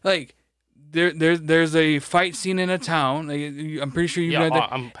it. Like, there's a fight scene in a town. Like, I'm pretty sure you've read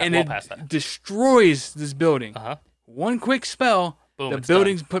that. I'm well past that. Destroys this building. Uh-huh. One quick spell, boom, the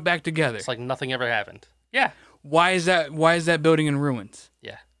building's put back together. It's like nothing ever happened. Yeah. Why is that building in ruins?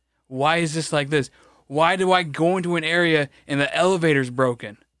 Yeah. Why is this like this? Why do I go into an area and the elevator's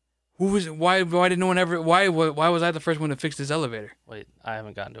broken? Why did no one ever? Why was I the first one to fix this elevator? Wait, I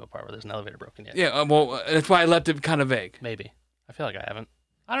haven't gotten to a part where there's an elevator broken yet. Yeah, well, that's why I left it kind of vague. Maybe. I feel like I haven't.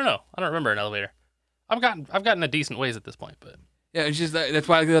 I don't know. I don't remember an elevator. I've gotten a decent ways at this point, but yeah, it's just that's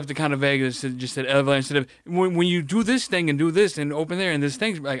why I left it kind of vague. Just said elevator instead of when you do this thing and do this and open there and this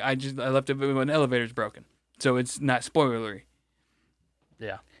thing's like I left it when an elevator's broken, so it's not spoilery.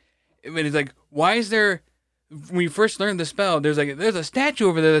 Yeah. I mean, it's like, why is there? When you first learned the spell, there's a statue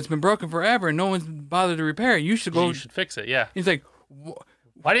over there that's been broken forever and no one's bothered to repair it. You should go. You should fix it. Yeah. It's like,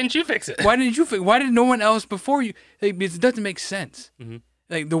 why didn't you fix it? Why did no one else before you? Like, it doesn't make sense. Mm-hmm.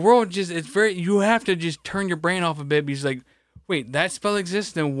 Like, the world you have to just turn your brain off a bit because like, wait, that spell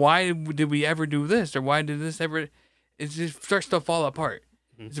exists, and why did we ever do this, or why did this ever? It just starts to fall apart.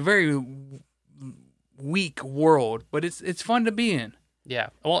 Mm-hmm. It's a very weak world, but it's fun to be in. Yeah.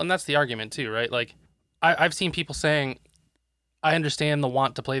 Well, and that's the argument too, right? Like, I've seen people saying, I understand the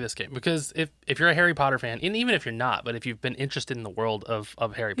want to play this game because if you're a Harry Potter fan, and even if you're not, but if you've been interested in the world of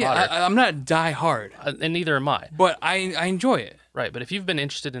Harry Potter, I'm not die hard, and neither am I, but I enjoy it. Right, but if you've been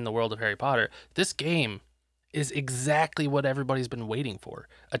interested in the world of Harry Potter, this game is exactly what everybody's been waiting for: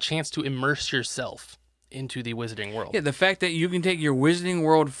 a chance to immerse yourself into the Wizarding World. Yeah, the fact that you can take your Wizarding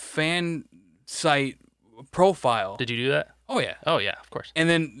World fan site profile. Did you do that? Oh yeah. Oh yeah, of course. And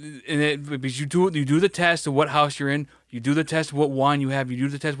then because you do the test of what house you're in, you do the test of what wand you have, you do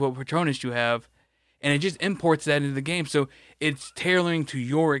the test of what Patronus you have, and it just imports that into the game. So it's tailoring to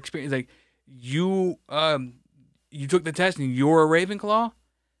your experience. Like you took the test and you're a Ravenclaw.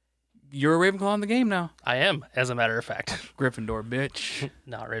 You're a Ravenclaw in the game now. I am, as a matter of fact. Gryffindor, bitch.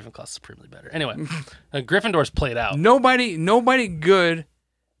 No, Ravenclaw's supremely better. Anyway, Gryffindor's played out. Nobody good.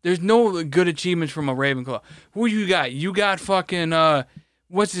 There's no good achievements from a Ravenclaw. Who you got? You got fucking,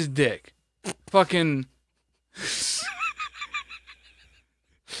 what's his dick? Fucking...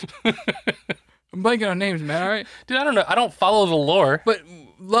 I'm blanking on names, man, alright? Dude, I don't know. I don't follow the lore. But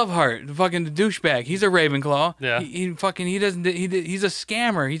Loveheart, the fucking douchebag, he's a Ravenclaw. Yeah. He's a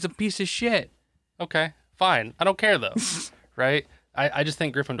scammer. He's a piece of shit. Okay, fine. I don't care, though. Right? I just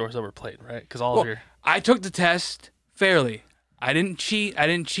think Gryffindor's overplayed, right? Because of your... I took the test fairly. I didn't cheat. I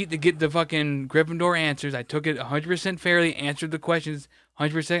didn't cheat to get the fucking Gryffindor answers. I took it 100% fairly, answered the questions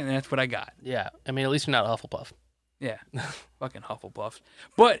 100%, and that's what I got. Yeah. I mean, at least you're not a Hufflepuff. Yeah. Fucking Hufflepuffs.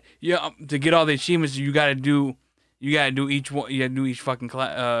 But yeah, to get all the achievements, you gotta do each one. You gotta do each fucking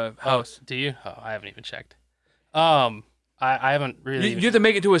house. Do you? Oh, I haven't even checked. I haven't really. You have to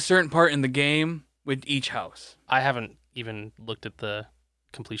make it to a certain part in the game with each house. I haven't even looked at the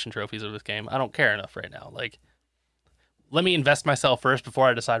completion trophies of this game. I don't care enough right now. Like, let me invest myself first before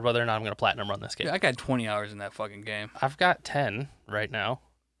I decide whether or not I'm going to platinum run this game. I got 20 hours in that fucking game. I've got 10 right now.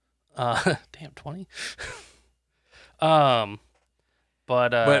 Damn, 20.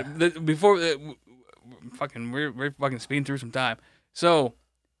 Before we're fucking speeding through some time. So,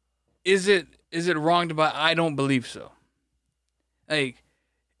 is it wrong to buy? I don't believe so. Like,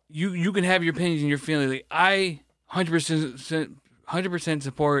 you can have your opinions and your feelings. Like, I 100%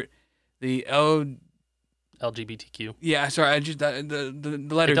 support the LGBTQ. Yeah, sorry, I just the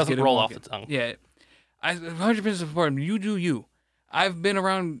letters. It doesn't roll off the tongue. Yeah, I 100% support them. You do you. I've been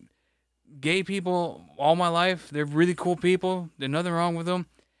around gay people all my life. They're really cool people. There's nothing wrong with them.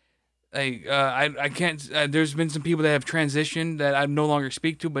 Like I can't. There's been some people that have transitioned that I no longer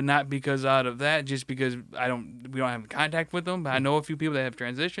speak to, but not because out of that, just because we don't have contact with them. But I know a few people that have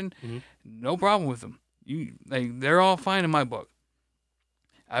transitioned. Mm-hmm. No problem with them. They're all fine in my book.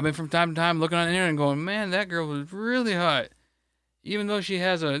 I've been from time to time looking on the internet and going, man, that girl was really hot, even though she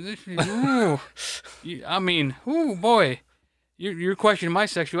has ooh, boy. You're questioning my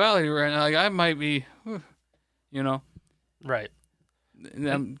sexuality right now. Like I might be, Right.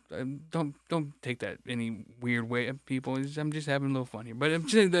 Don't take that any weird way, people. I'm just having a little fun here. But I'm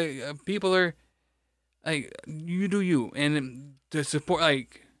saying that people are like, you do you, and to support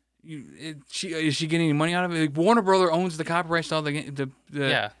like, is she getting any money out of it? Like, Warner Brother owns the copyrights to all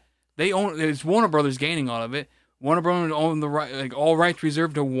yeah. They own. It's Warner Brothers gaining all of it. Warner Brothers own the right, like all rights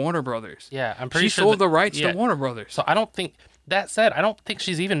reserved to Warner Brothers. Yeah, I'm pretty sure she sold the rights to Warner Brothers. So I don't think. That said, I don't think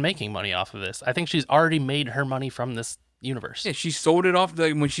she's even making money off of this. I think she's already made her money from this universe. Yeah, she sold it off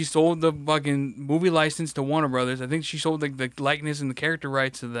when she sold the fucking movie license to Warner Brothers. I think she sold the likeness and the character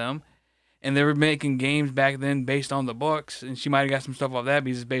rights to them, and they were making games back then based on the books. And she might have got some stuff off that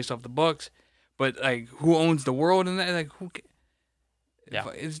because it's based off the books. But like, who owns the world and that? Like, who? Yeah,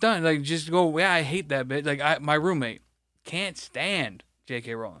 it's done. Like, just go. Yeah, I hate that bit. Like, my roommate can't stand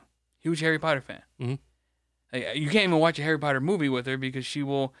J.K. Rowling. Huge Harry Potter fan. Mm-hmm. Like, you can't even watch a Harry Potter movie with her because she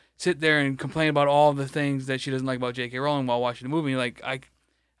will sit there and complain about all the things that she doesn't like about J.K. Rowling while watching the movie. Like, I'm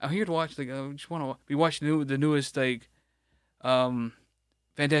here to watch. Like, I just want to be watching the newest Fantastic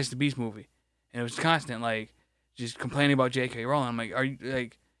Beasts movie, and it was constant like just complaining about J.K. Rowling. I'm like, are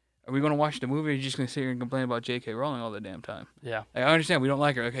we gonna watch the movie? Or are you just gonna sit here and complain about J.K. Rowling all the damn time? Yeah, like, I understand we don't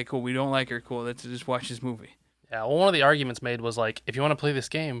like her. Okay, cool. We don't like her. Cool. Let's just watch this movie. Yeah. Well, one of the arguments made was like, if you want to play this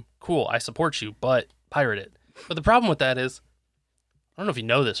game, cool, I support you, but pirate it. But the problem with that is, I don't know if you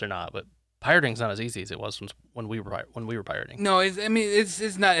know this or not, but pirating's not as easy as it was when we were pirating. No, it's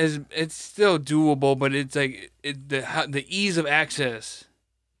not as, it's still doable, but it's like the ease of access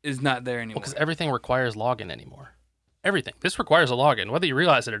is not there anymore. Because everything requires login anymore. Everything. This requires a login, whether you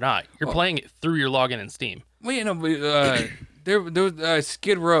realize it or not. You're playing it through your login in Steam. Well, there was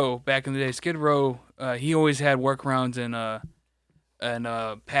Skid Row back in the day. Skid Row, he always had workarounds and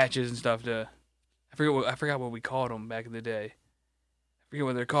patches and stuff to. I forgot what we called them back in the day. I forget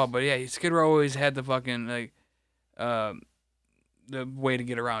what they're called, but yeah, Skid Row always had the fucking the way to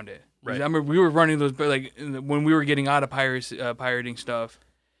get around it. Right. I remember we were running those, but like when we were getting out of pirating stuff,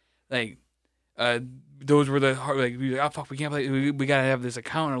 like those were the hard. Like, we were like, oh fuck, we can't play. We gotta have this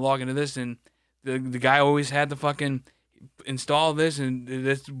account or log into this, and the guy always had the fucking install this, and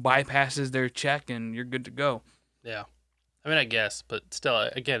this bypasses their check, and you're good to go. Yeah. I mean, I guess, but still,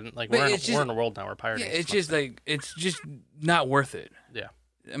 again, like we're in a world now where pirating. Yeah, it's just like it's just not worth it. Yeah.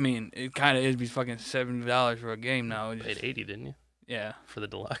 I mean, it kind of is. Be fucking $70 for a game now. You paid $80, didn't you? Yeah. For the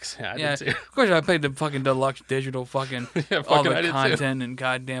deluxe. Yeah, I yeah. did too. Of course, I paid the fucking deluxe digital fucking yeah, all fucking the content and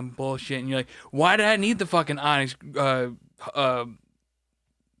goddamn bullshit. And you're like, why did I need the fucking Onyx? What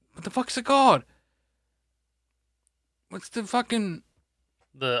the fuck's it called? What's the fucking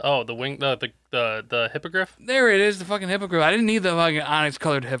the hippogriff? There it is, the fucking hippogriff. I didn't need the fucking Onyx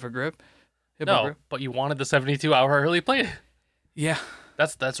colored hippogriff. No, but you wanted the 72-hour early play. Yeah.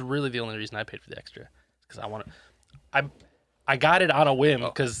 That's really the only reason I paid for the extra, because I want to. I got it on a whim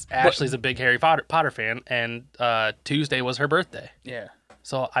because Ashley's a big Harry Potter fan, and Tuesday was her birthday. Yeah.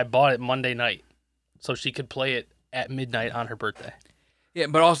 So I bought it Monday night, so she could play it at midnight on her birthday. Yeah,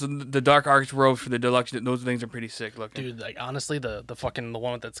 but also the Dark Arts robes for the deluxe, those things are pretty sick looking. Dude, like honestly, the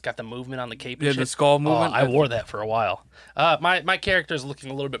one that's got the movement on the cape and shit. The skull movement. I wore that for a while. My character's looking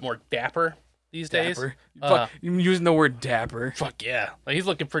a little bit more dapper these days. You're using the word dapper. Fuck yeah. Like, he's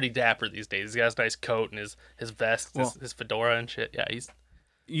looking pretty dapper these days. He's got his nice coat and his vest, his fedora and shit. Yeah,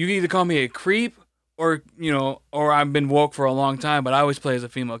 You can either call me a creep or I've been woke for a long time, but I always play as a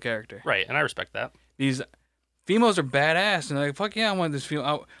female character. Right, and I respect that. These females are badass, and like, fuck yeah, I want this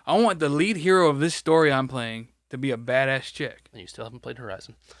female. I want the lead hero of this story I'm playing to be a badass chick. And you still haven't played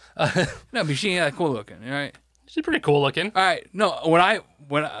Horizon. No, but she ain't that cool looking, right? She's pretty cool looking. All right, no, when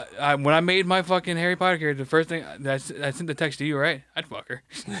I made my fucking Harry Potter character, the first thing I sent the text to you, right? I'd fuck her,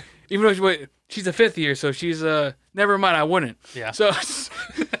 even though she's a 5th year, so she's never mind. I wouldn't. Yeah. So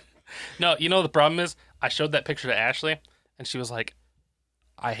No, you know the problem is I showed that picture to Ashley, and she was like,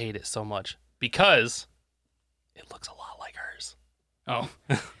 "I hate it so much because it looks a lot like hers." oh,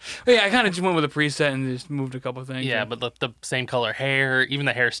 yeah, I kind of just went with a preset and just moved a couple things. Yeah, but the same color hair, even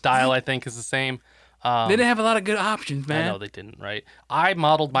the hairstyle, I think is the same. They didn't have a lot of good options, man. I know they didn't, right? I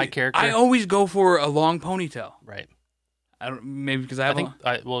modeled my character. I always go for a long ponytail. Right. I don't maybe because I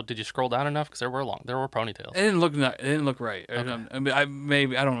have. Well, did you scroll down enough? Because there were ponytails. It didn't look right. Okay. I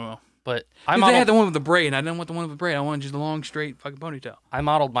mean, I don't know. But they had the one with the braid, and I didn't want the one with the braid. I wanted just a long, straight fucking ponytail. I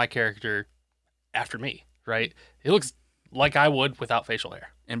modeled my character after me, right? It looks like I would without facial hair.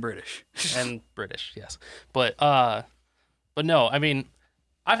 And British. And British, yes. But no, I mean,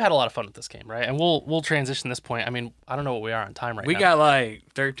 I've had a lot of fun with this game, right? And we'll transition this point. I mean, I don't know what we are on time right now. We got like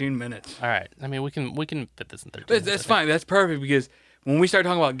 13 minutes. All right. I mean, we can fit this in 13 minutes. That's fine. That's perfect because when we start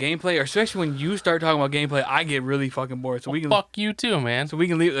talking about gameplay, or especially when you start talking about gameplay, I get really fucking bored. So we can fuck you too, man. So we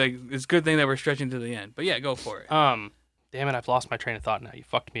can leave. Like, it's a good thing that we're stretching to the end. But yeah, go for it. Damn it, I've lost my train of thought now. You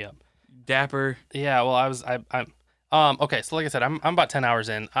fucked me up. Dapper. Yeah. Well, I'm okay. So like I said, I'm about 10 hours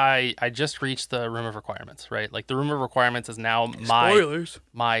in. I just reached the room of requirements, right? Like the room of requirements is now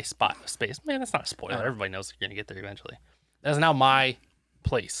my space. Man, that's not a spoiler. Everybody knows you're gonna get there eventually. That's now my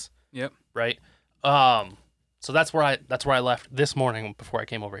place. Yep. Right. So that's where I left this morning before I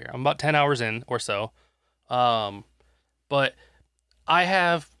came over here. I'm about 10 hours in or so. But I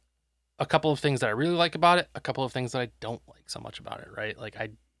have a couple of things that I really like about it, a couple of things that I don't like so much about it, right? Like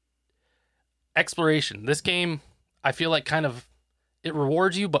exploration. This game, I feel like kind of it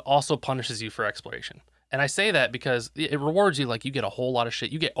rewards you but also punishes you for exploration. And I say that because it rewards you like you get a whole lot of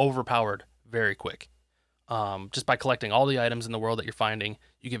shit. You get overpowered very quick. Just by collecting all the items in the world that you're finding,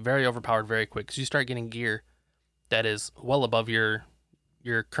 you get very overpowered very quick because you start getting gear that is well above your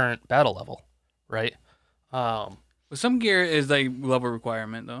current battle level, right? Well, some gear is like level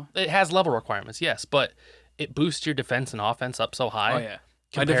requirement though. It has level requirements, yes, but it boosts your defense and offense up so high. Oh yeah,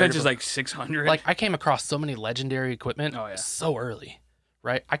 my defense is like 600. Like I came across so many legendary equipment. Oh yeah, so early,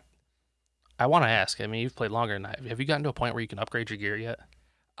 right? I want to ask. I mean, you've played longer than I. Have you gotten to a point where you can upgrade your gear yet?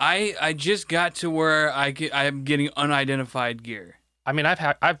 I just got to where I'm getting unidentified gear. I mean,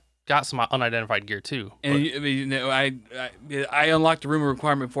 I've got some unidentified gear too. And I unlocked the room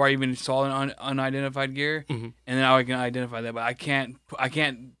requirement before I even saw an unidentified gear, and now I can identify that. But I can't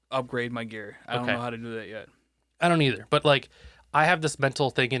upgrade my gear. I don't know how to do that yet. I don't either. But like, I have this mental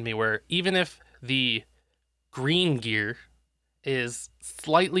thing in me where even if the green gear is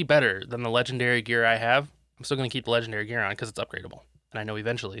slightly better than the legendary gear I have, I'm still going to keep the legendary gear on because it's upgradable. And I know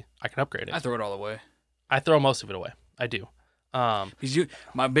eventually I can upgrade it. I throw it all away. I throw most of it away. I do. Because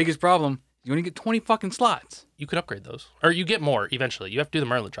my biggest problem, you only get 20 fucking slots. You could upgrade those. Or you get more eventually. You have to do the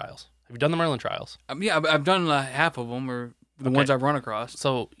Merlin trials. Have you done the Merlin trials? Yeah, I've done half of them, or the ones I've run across.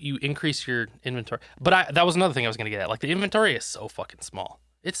 So you increase your inventory. But that was another thing I was going to get at. Like, the inventory is so fucking small.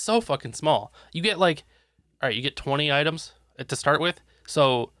 It's so fucking small. You get like, all right, you get 20 items to start with.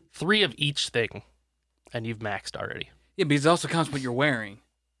 So 3 of each thing, and you've maxed already. Yeah, because it also counts what you're wearing.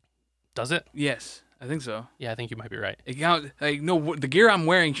 Does it? Yes, I think so. Yeah, I think you might be right. It counts, like, no, the gear I'm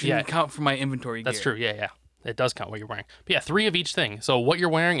wearing shouldn't count for my inventory That's true, yeah. It does count what you're wearing. But yeah, 3 of each thing. So what you're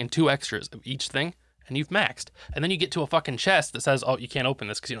wearing and 2 extras of each thing, and you've maxed. And then you get to a fucking chest that says, oh, you can't open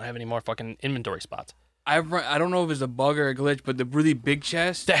this because you don't have any more fucking inventory spots. I don't know if it's a bug or a glitch, but the really big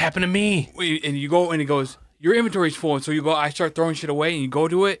chest. That happened to me. And you go, and it goes, your inventory's full, and so you go. I start throwing shit away, and you go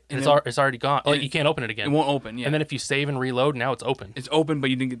to it, and it's already gone. Like, you can't open it again. It won't open. Yeah. And then if you save and reload, now it's open. It's open,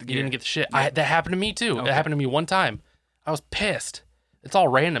 but you didn't get the gear. You didn't get the shit. Yeah. That happened to me too. Okay. It happened to me one time. I was pissed. It's all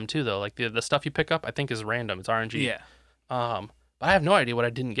random too, though. Like the stuff you pick up, I think is random. It's RNG. Yeah. But I have no idea what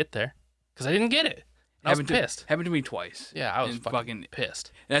I didn't get there because I didn't get it. And I was pissed. Happened to me twice. Yeah, I was fucking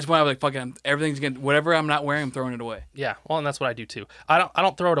pissed. And that's why I was like, fucking, everything's getting, whatever I'm not wearing, I'm throwing it away. Yeah. Well, and that's what I do too. I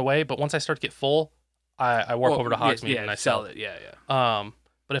don't throw it away, but once I start to get full, I warp over to Hogsmeade and I sell it. Yeah.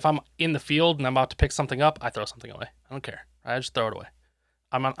 But if I'm in the field and I'm about to pick something up, I throw something away. I don't care. I just throw it away.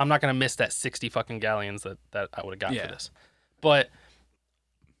 I'm not gonna miss that 60 fucking galleons that I would have got for this. But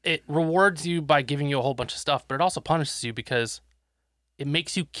it rewards you by giving you a whole bunch of stuff, but it also punishes you because it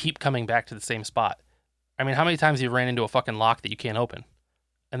makes you keep coming back to the same spot. I mean, how many times have you ran into a fucking lock that you can't open,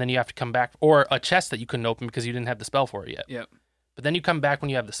 and then you have to come back, or a chest that you couldn't open because you didn't have the spell for it yet? Yep. But then you come back when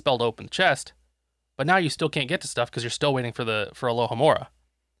you have the spell to open the chest. But now you still can't get to stuff because you're still waiting for Alohomora.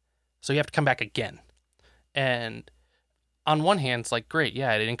 So you have to come back again. And on one hand, it's like, great,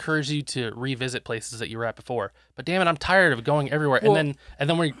 yeah, it encourages you to revisit places that you were at before. But damn it, I'm tired of going everywhere. Well, and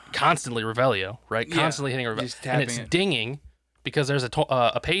then we're constantly Revelio, right? Yeah, Constantly hitting Revelio. just And it's tapping it. dinging because there's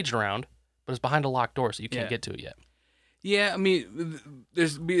a page around, but it's behind a locked door, so you can't get to it yet. Yeah, I mean,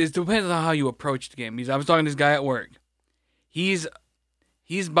 it depends on how you approach the game. Because I was talking to this guy at work. He's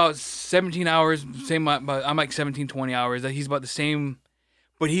about 17 hours, same. I'm like 17, 20 hours. He's about the same,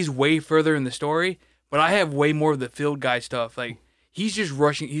 but he's way further in the story. But I have way more of the field guide stuff. Like he's just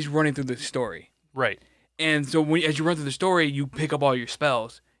rushing. He's running through the story. Right. And so as you run through the story, you pick up all your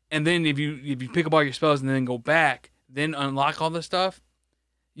spells. And then if you pick up all your spells and then go back, then unlock all the stuff.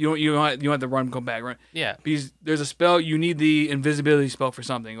 You don't have to run, come back, run. Yeah. Because there's a spell, you need the invisibility spell for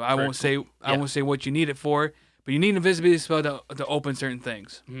something. I won't say what you need it for, but you need an invisibility spell to open certain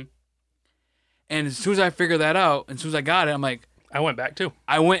things. Mm-hmm. And as soon as I figured that out, and as soon as I got it, I'm like, I went back too.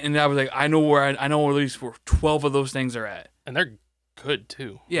 I went and I was like, I know where at least where 12 of those things are at. And they're good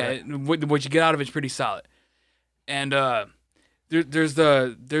too. Yeah, right? what you get out of it's pretty solid. And there's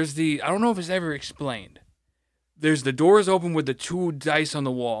the I don't know if it's ever explained. There's the doors open with the 2 dice on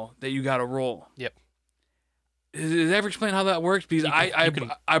the wall that you got to roll. Yep. Is it ever explained how that works? Because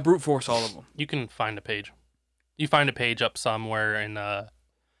I brute force all of them. You can find a page. You find a page up somewhere in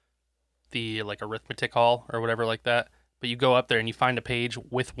the like arithmetic hall or whatever like that. But you go up there and you find a page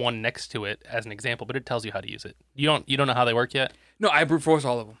with one next to it as an example, but it tells you how to use it. You don't know how they work yet? No, I brute force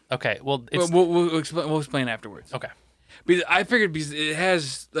all of them. Okay, well, we'll explain afterwards. Okay. Because I figured because it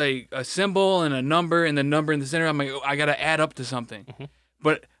has like a symbol and a number and the number in the center, I'm like, I gotta add up to something. Mm-hmm.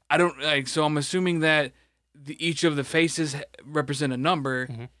 But I don't like. So I'm assuming that each of the faces represent a number,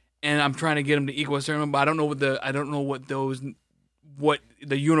 mm-hmm. and I'm trying to get them to equal a certain number. But I don't know what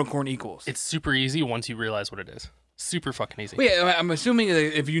the unicorn equals. It's super easy once you realize what it is. Super fucking easy. Well, yeah, I'm assuming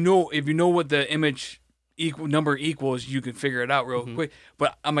that if you know what the image number equals, you can figure it out real mm-hmm. quick.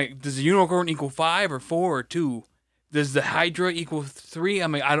 But I'm like, does the unicorn equal 5 or 4 or 2? Does the Hydra equal 3?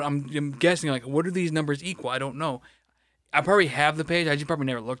 I'm like, I'm guessing like, what do these numbers equal? I don't know. I probably have the page. I just probably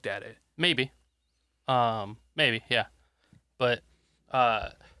never looked at it. Maybe, yeah. But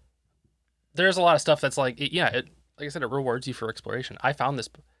there's a lot of stuff that's like, like I said, it rewards you for exploration. I found this.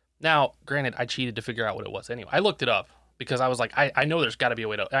 Now, granted, I cheated to figure out what it was anyway. I looked it up because I was like, I know there's got to be a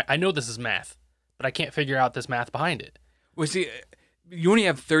way to. I know this is math, but I can't figure out this math behind it. Well, see, you only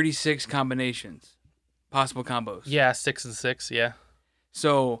have 36 combinations. Possible combos. Yeah, 6 and 6, yeah.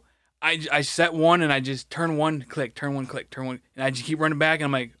 So I set one and I just turn one, click, turn one, click, turn one, and I just keep running back and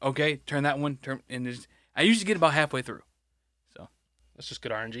I'm like, okay, turn that one, and I usually get about halfway through. So that's just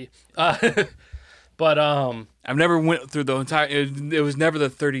good RNG. But I've never went through the entire. It was never the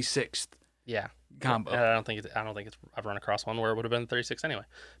 36th. Yeah. Combo. I don't think I've run across one where it would have been 36 anyway.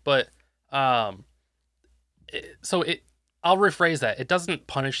 But I'll rephrase that. It doesn't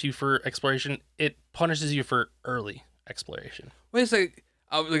punish you for exploration. It punishes you for early exploration. Well, it's like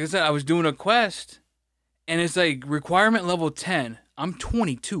I said, I was doing a quest, and it's like requirement level 10. I'm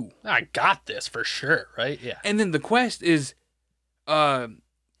 22. I got this for sure, right? Yeah. And then the quest is,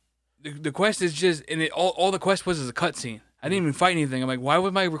 the quest is just, and all the quest was is a cutscene. I didn't even fight anything. I'm like, why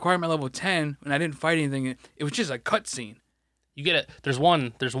was my requirement level 10 when I didn't fight anything? It was just a cutscene. You get it. There's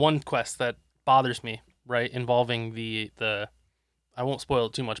one quest that bothers me. Right, involving the I won't spoil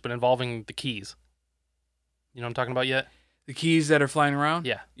it too much, but involving the keys. You know what I'm talking about yet? The keys that are flying around?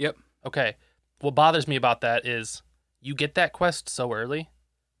 Yeah. Yep. Okay. What bothers me about that is you get that quest so early,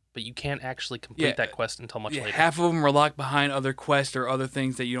 but you can't actually complete that quest until much later. Half of them are locked behind other quests or other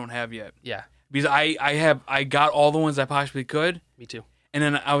things that you don't have yet. Yeah. Because I got all the ones I possibly could. Me too. And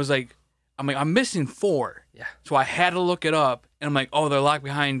then I'm missing 4. Yeah. So I had to look it up, and I'm like, oh, they're locked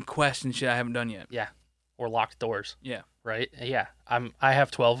behind quests and shit I haven't done yet. Yeah. Or locked doors. Yeah. Right? Yeah. I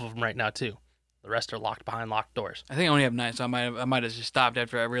have 12 of them right now too. The rest are locked behind locked doors. I think I only have 9, so I might have just stopped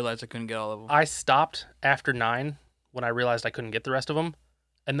after I realized I couldn't get all of them. I stopped after 9 when I realized I couldn't get the rest of them,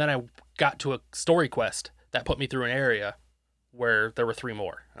 and then I got to a story quest that put me through an area where there were 3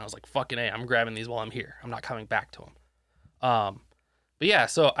 more. And I was like, fucking A, I'm grabbing these while I'm here. I'm not coming back to them. But yeah,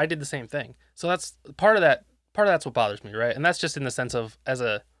 so I did the same thing. So that's part of that's what bothers me, right? And that's just in the sense of, as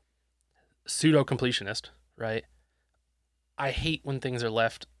a pseudo completionist, right? I hate when things are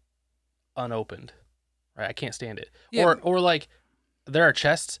left unopened, right? I can't stand it. Yeah. Or like, there are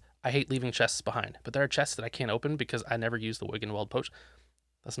chests. I hate leaving chests behind, but there are chests that I can't open because I never use the Wiggenweld potion.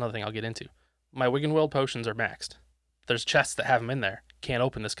 That's another thing I'll get into. My Wiggenweld potions are maxed. There's chests that have them in there. Can't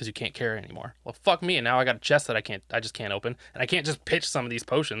open this because you can't carry anymore. Well, fuck me, and now I got a chest that I just can't open, and I can't just pitch some of these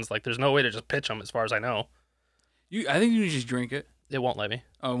potions. Like, there's no way to just pitch them, as far as I know. I think you can just drink it. It won't let me.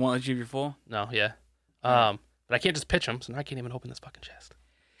 Oh, it won't let you if you're full? No, yeah. But But I can't just pitch them, so now I can't even open this fucking chest.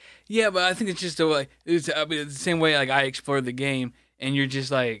 Yeah, but I think it's just it's the same way like I explored the game, and you're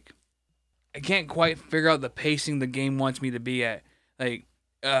just like, I can't quite figure out the pacing the game wants me to be at. Like,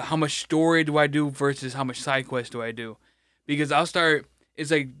 how much story do I do versus how much side quest do I do? Because I'll start.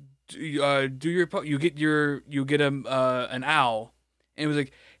 It's like, you get an owl, and it was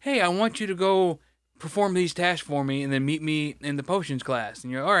like, hey, I want you to go perform these tasks for me, and then meet me in the potions class.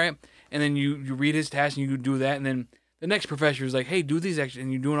 And you're all right, and then you read his tasks and you do that, and then the next professor is like, hey, do these extra,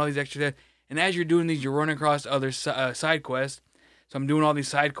 and you're doing all these extra tasks. And as you're doing these, you're running across other side quests. So I'm doing all these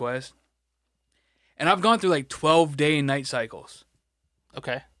side quests, and I've gone through like 12-day and night cycles.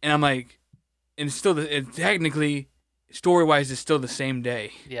 Okay. And I'm like, and it's still technically, story wise, it's still the same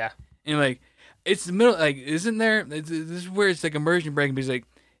day. Yeah. And like, it's the middle. Like, isn't there? This is where it's like immersion breaking. Because like,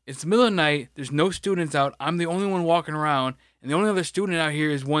 it's the middle of the night. There's no students out. I'm the only one walking around, and the only other student out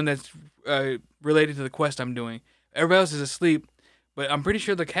here is one that's related to the quest I'm doing. Everybody else is asleep, but I'm pretty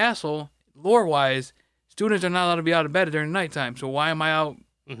sure the castle, lore-wise, students are not allowed to be out of bed during nighttime. So why am I out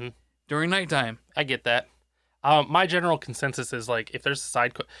during nighttime? I get that. My general consensus is like if there's a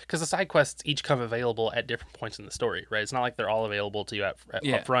side quest, because the side quests each come available at different points in the story, right? It's not like they're all available to you up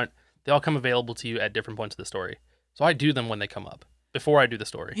front. They all come available to you at different points of the story. So I do them when they come up before I do the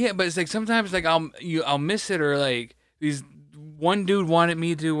story. Yeah, but it's like sometimes like I'll miss it, or like one dude wanted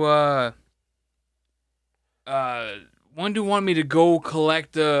me to go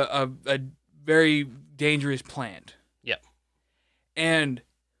collect a very dangerous plant. Yep. And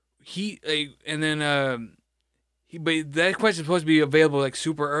but that quest is supposed to be available like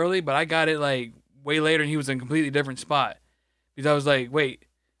super early, but I got it like way later, and he was in a completely different spot. Because I was like, wait,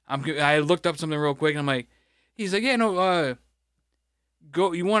 I looked up something real quick, and I'm like, he's like, yeah, no,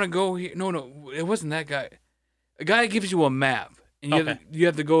 go. You want to go here? No, it wasn't that guy. A guy gives you a map, and you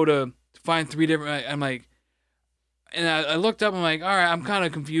have to go to find 3 different. I'm like, and I looked up. I'm like, all right, I'm kind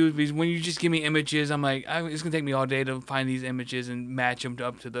of confused because when you just give me images, I'm like, it's gonna take me all day to find these images and match them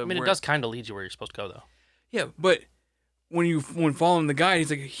up to the. I mean, it does kind of lead you where you're supposed to go, though. Yeah, but when following the guide, he's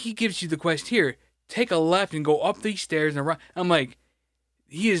like, he gives you the quest here. Take a left and go up these stairs and around. I'm like,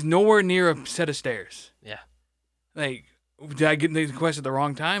 he is nowhere near a set of stairs. Yeah. Like, did I get the quest at the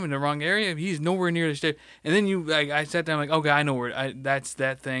wrong time in the wrong area? He's nowhere near the stairs. And then I sat down like, okay, I know where that's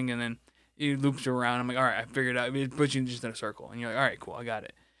that thing, and then he loops around. I'm like, all right, I figured it out. It puts you just in a circle, and you're like, all right, cool, I got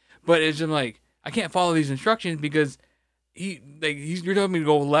it. But it's just like I can't follow these instructions because you're telling me to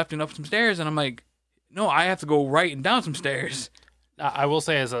go left and up some stairs, and I'm like, no, I have to go right and down some stairs. I will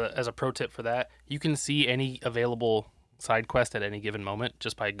say as a pro tip for that, you can see any available side quest at any given moment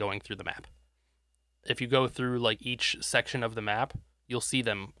just by going through the map. If you go through like each section of the map, you'll see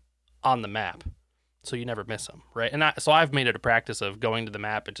them on the map, so you never miss them, right? And so I've made it a practice of going to the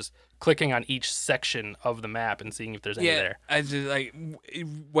map and just clicking on each section of the map and seeing if there's any there. I just like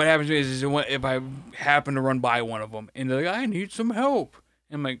what happens is if I happen to run by one of them and they're like, I need some help.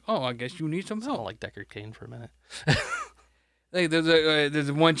 And I'm like, oh, I guess you need some help. Like Deckard Cain for a minute. Like there's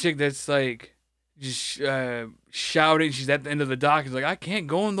one chick that's like just shouting. She's at the end of the dock. She's like, I can't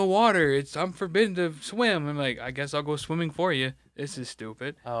go in the water. I'm forbidden to swim. I'm like, I guess I'll go swimming for you. This is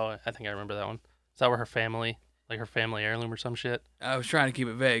stupid. Oh, I think I remember that one. Is that where her family heirloom or some shit? I was trying to keep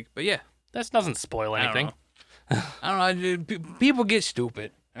it vague, but yeah. That doesn't spoil anything. I don't know. People get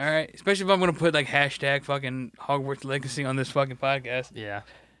stupid. All right, especially if I'm gonna put like hashtag fucking Hogwarts Legacy on this fucking podcast. Yeah.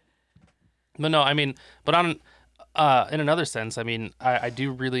 But no, I mean, but on in another sense, I mean, I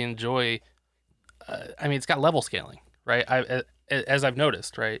do really enjoy. I mean, it's got level scaling, right? As I've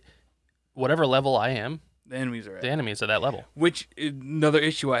noticed, right, whatever level I am, the enemies are at that level. Which another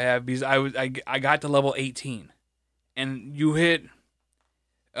issue I have because I got to level 18, and you hit,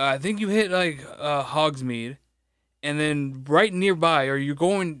 I think you hit like Hogsmeade. And then right nearby, or you're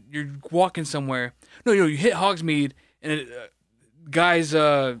walking somewhere. No, you hit Hogsmeade, and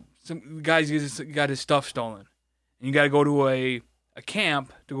some guys got his stuff stolen, and you got to go to a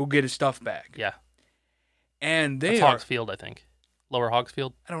camp to go get his stuff back. Yeah. And that's Hogsfield, I think. Lower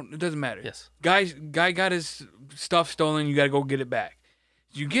Hogsfield. It doesn't matter. Yes. Guy got his stuff stolen. You got to go get it back.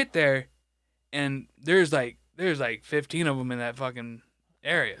 You get there, and there's like 15 of them in that fucking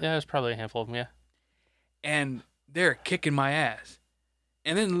area. Yeah, there's probably a handful of them. Yeah. And they're kicking my ass.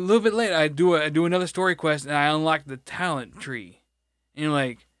 And then a little bit later, I do another story quest, and I unlock the talent tree. And you're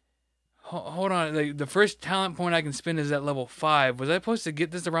like, hold on. Like, the first talent point I can spend is at level 5. Was I supposed to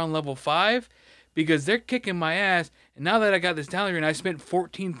get this around level 5? Because they're kicking my ass, and now that I got this talent tree and I spent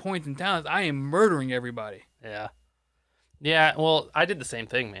 14 points in talents, I am murdering everybody. Yeah. Yeah, well, I did the same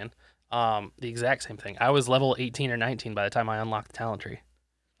thing, man. The exact same thing. I was level 18 or 19 by the time I unlocked the talent tree.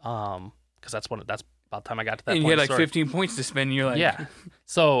 Because that's about the time I got to that And point. you had in the like story. 15 points to spend. And you're like, Yeah.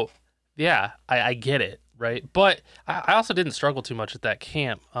 So, yeah, I get it, right? But I also didn't struggle too much at that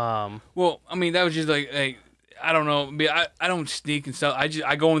camp. Well, I mean, that was just like I don't know. I don't sneak and stuff.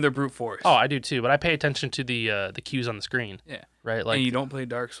 I go in there brute force. Oh, I do too, but I pay attention to the cues on the screen. Yeah. Right? Like and you don't play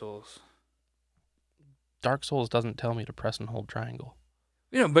Dark Souls. Dark Souls doesn't tell me to press and hold triangle.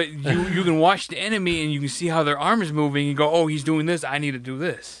 But you can watch the enemy and you can see how their arm is moving and go, oh, he's doing this. I need to do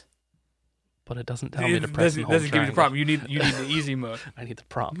this. But it doesn't tell me to press and hold doesn't give you the triangle. prompt. You need the easy mode. I need the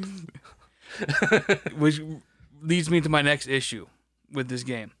prompt. Which leads me to my next issue with this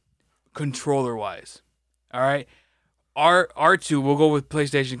game, controller wise. All right, R2. We'll go with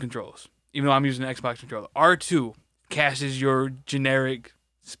PlayStation controls, even though I'm using an Xbox controller. R2 casts your generic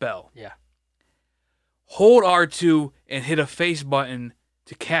spell. Yeah. Hold R2 and hit a face button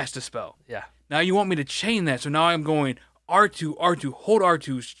to cast a spell. Yeah. Now you want me to chain that, so now I'm going R2, hold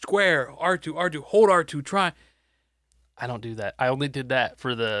R2, square, R2, hold R2, try. I don't do that. I only did that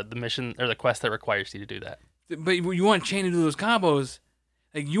for the mission or the quest that requires you to do that. But you want to chain to do those combos.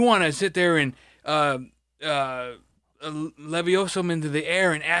 Like, you want to sit there and Leviosa them into the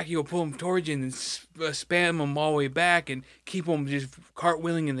air and Accio pull them towards you and then spam them all the way back and keep them just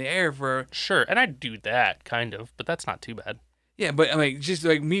cartwheeling in the air for... Sure, and I do that, kind of, but that's not too bad. Yeah, but I mean, just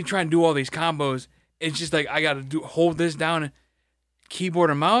like me trying to do all these combos, it's just like I got to hold this down and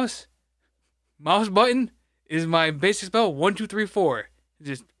keyboard or mouse button is my basic spell. 1, 2, 3, 4.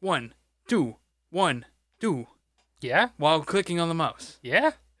 Just 1, 2, 1, 2. Yeah? While clicking on the mouse.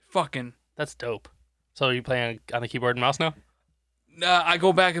 Yeah? Fucking. That's dope. So are you playing on the keyboard and mouse now? I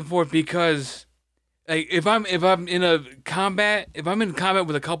go back and forth because, like, if I'm in combat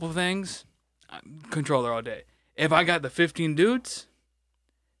with a couple things, controller all day. If I got the 15 dudes,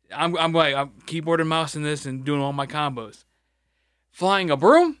 I'm keyboard and mouse in this and doing all my combos. Flying a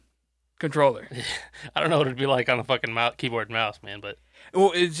broom, controller. I don't know what it'd be like on the fucking keyboard and mouse, man, but...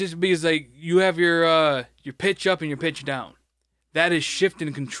 Well, it's just because, like, you have your pitch up and your pitch down. That is shift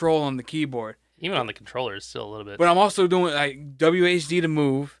and control on the keyboard. Even on the controller, it's still a little bit... But I'm also doing, like, WASD to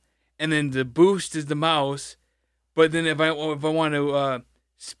move, and then the boost is the mouse. But then if I want to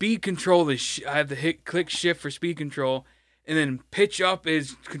speed control, I have to click shift for speed control. And then pitch up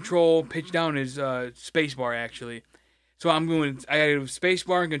is control, pitch down is spacebar, actually. So I got to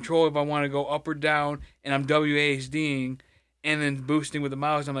spacebar and control if I want to go up or down, and I'm WASDing, and then boosting with the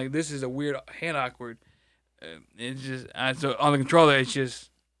mouse. I'm like, this is a weird hand awkward. It's just so on the controller, it's just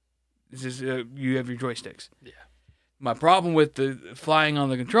you have your joysticks. Yeah. My problem with the flying on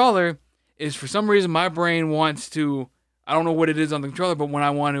the controller is for some reason my brain wants to. I don't know what it is on the controller, but when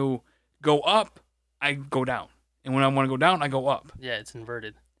I want to go up, I go down, and when I want to go down, I go up. Yeah, it's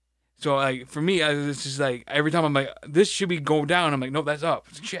inverted. So, like, for me, it's just like every time I'm like, this should be go down. I'm like, nope, that's up.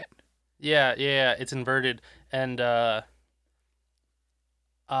 It's shit. Yeah, it's inverted, and I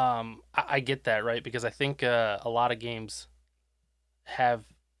get that, right? Because I think a lot of games have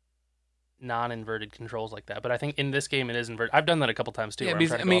non-inverted controls like that, but I think in this game it is inverted. I've done that a couple times too, where I'm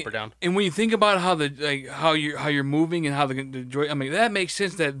trying to go up or down. And when you think about how you're moving and how the joy, I mean, that makes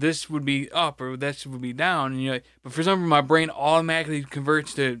sense that this would be up or this would be down, and you're like, but for some reason my brain automatically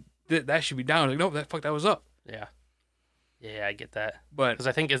converts to that should be down. Like, nope, that was up. Yeah, I get that. But because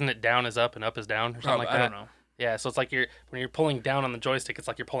I think isn't it down is up and up is down or something like that? I don't know. Yeah, so it's like when you're pulling down on the joystick, it's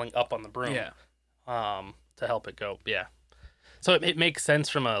like you're pulling up on the broom. Yeah. To help it go. Yeah. So it makes sense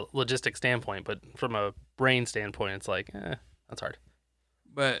from a logistic standpoint, but from a brain standpoint, it's like, that's hard.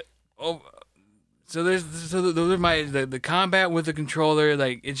 But those are my the combat with the controller.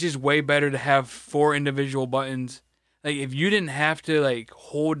 Like, it's just way better to have 4 individual buttons. Like, if you didn't have to like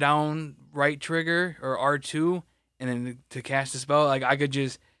hold down right trigger or R2 and then to cast a spell, like I could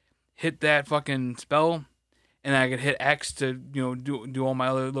just hit that fucking spell. And I could hit X to, do all my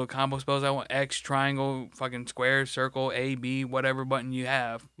other little combo spells I want. X, triangle, fucking square, circle, A, B, whatever button you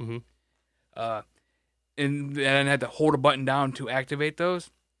have. Mm-hmm. And then I had to hold a button down to activate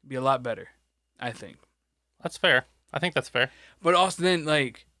those. It'd be a lot better, I think. That's fair. I think that's fair. But also then,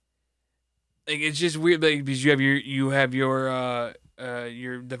 like it's just weird, like, because you have your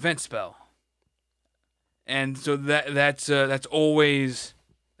defense spell. And so that's always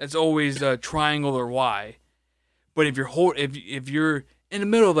triangle or Y. But if you're in the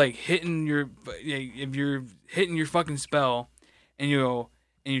middle of like if you're hitting your fucking spell, and you're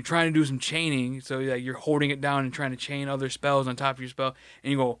trying to do some chaining, so like you're holding it down and trying to chain other spells on top of your spell,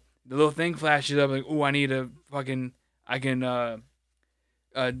 and you go, the little thing flashes up like, oh, I can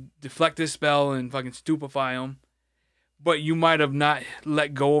deflect this spell and fucking stupefy them, but you might have not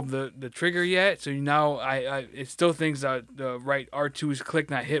let go of the trigger yet, so now it still thinks that the right R2 is click,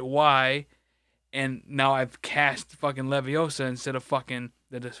 not hit Y. and now I've cast fucking Leviosa instead of fucking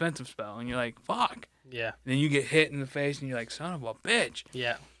the defensive spell, and you're like, fuck. Yeah. And then you get hit in the face, and you're like, son of a bitch.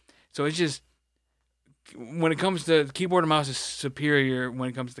 Yeah. So it's just, when it comes to keyboard and mouse is superior when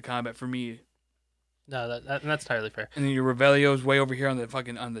it comes to combat for me. No, that's entirely fair. And then your Revelio's way over here on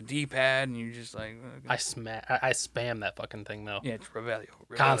the D-pad, and you're just like, I spam that fucking thing though. yeah, it's Revelio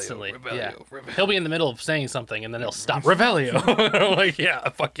Constantly. Revelio, Yeah. Revelio. He'll be in the middle of saying something and then he'll stop. Revelio. I'm like, yeah,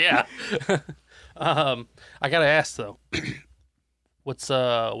 fuck yeah. I gotta ask though, what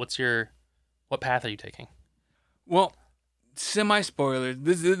path are you taking? Well, semi-spoiler.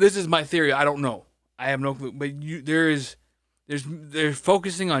 This is my theory. I don't know. I have no clue. But they're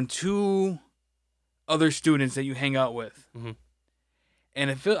focusing on 2 other students that you hang out with,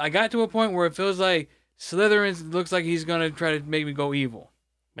 and I got to a point where it feels like Slytherin looks like he's gonna try to make me go evil.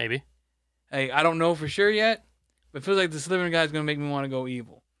 Maybe. Hey, I don't know for sure yet, but it feels like the Slytherin guy is gonna make me want to go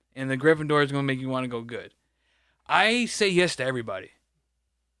evil, and the Gryffindor is gonna make you want to go good. I say yes to everybody.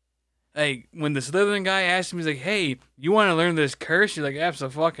 Like, when the Slytherin guy asked me, he's like, hey, you want to learn this curse? You're like,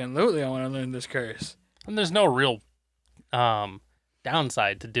 absolutely, I want to learn this curse. And there's no real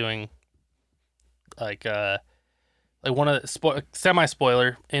downside to doing like one of the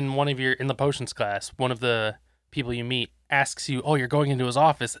semi-spoiler in the potions class. One of the people you meet asks you, "Oh, you're going into his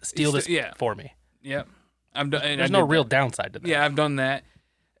office. Steal this for me." Yep, I'm done. There's no real downside to that. Yeah, I've done that,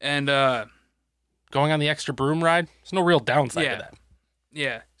 and going on the extra broom ride. There's no real downside to that.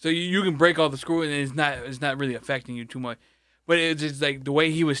 Yeah, so you can break all the screw, and it's not really affecting you too much. But it's just like the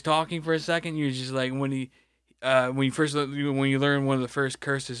way he was talking for a second. You're just like when you learn one of the first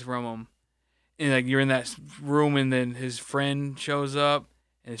curses from him, and like you're in that room, and then his friend shows up,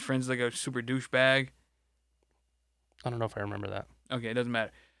 and his friend's like a super douchebag. I don't know if I remember that. Okay, it doesn't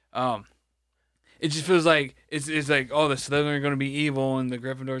matter. It just feels like it's like, oh, the Slytherin are going to be evil and the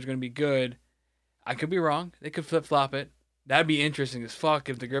Gryffindor is going to be good. I could be wrong. They could flip flop it. That'd be interesting as fuck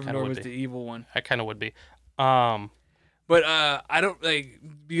if the Gryffindor was the evil one. I kind of would be. But I don't like,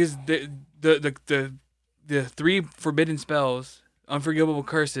 because the 3 forbidden spells, unforgivable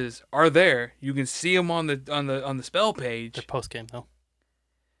curses, are there. You can see them on the spell page. They're post game though.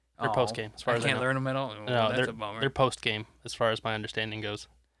 They're post game as far as I can't know. learn them at all. No, that's a bummer. They're post game as far as my understanding goes.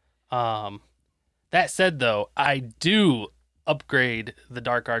 That said though, I do upgrade the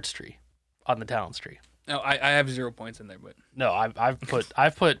dark arts tree on the talents tree. No, I have 0 points in there, but no, I've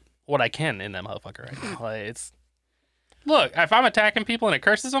put what I can in that motherfucker right now. Like, it's, look, if I'm attacking people and it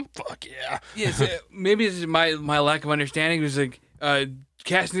curses them, fuck yeah. Yes, maybe it's my lack of understanding. It was like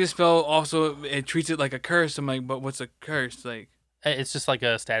casting this spell also, it treats it like a curse. I'm like, but what's a curse? Like, it's just like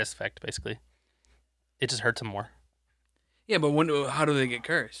a status effect basically. It just hurts them more. Yeah, but how do they get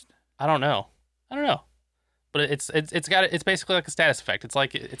cursed? I don't know. But it's basically like a status effect. It's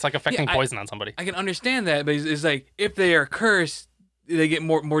like affecting poison on somebody. I can understand that, but it's like if they are cursed, they get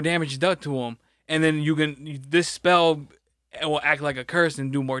more damage done to them, and then this spell will act like a curse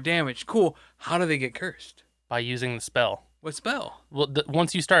and do more damage. Cool. How do they get cursed? By using the spell. What spell? Well,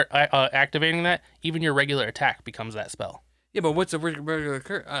 once you start activating that, even your regular attack becomes that spell. Yeah, but what's a regular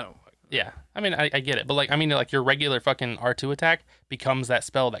curse? I don't. Yeah, I mean, I get it, but like your regular fucking R2 attack becomes that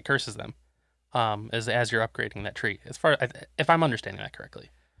spell that curses them. As you're upgrading that tree, if I'm understanding that correctly.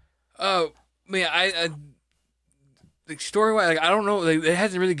 Oh, man, I like story-wise, like, I don't know. Like, it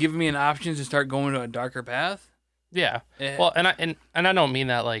hasn't really given me an option to start going to a darker path. Yeah. Well, and I don't mean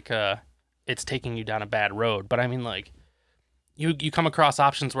that like it's taking you down a bad road, but I mean like you come across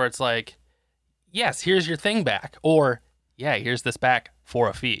options where it's like, yes, here's your thing back, or yeah, here's this back for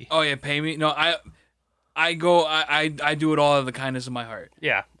a fee. Oh yeah, pay me. No, I do it all out of the kindness of my heart.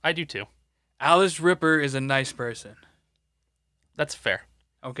 Yeah, I do too. Alice Ripper is a nice person. That's fair.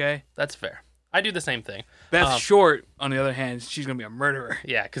 Okay? That's fair. I do the same thing. Beth Short, on the other hand, she's going to be a murderer.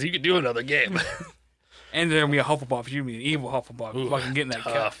 Yeah, because you could do another game. And there's going to be a Hufflepuff. She's going to be an evil Hufflepuff. Ooh, fucking getting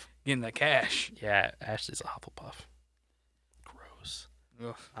that cash. Yeah, Ashley's a Hufflepuff. Gross.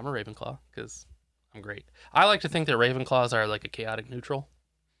 Ugh. I'm a Ravenclaw because I'm great. I like to think that Ravenclaws are like a chaotic neutral,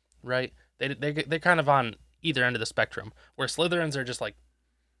 right? They're kind of on either end of the spectrum, where Slytherins are just like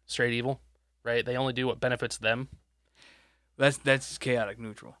straight evil. Right? They only do what benefits them. That's chaotic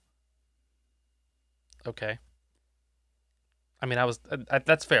neutral. Okay. I mean,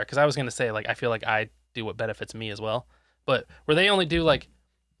 that's fair, because I was going to say, like, I feel like I do what benefits me as well. But where they only do, like,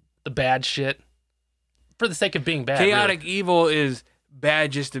 the bad shit for the sake of being bad. Chaotic really. evil is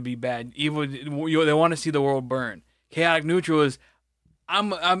bad just to be bad. Evil, they want to see the world burn. Chaotic neutral is,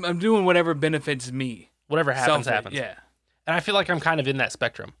 I'm doing whatever benefits me. Whatever happens, happens. Yeah. And I feel like I'm kind of in that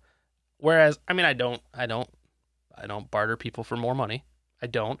spectrum. Whereas, I mean, I don't barter people for more money. I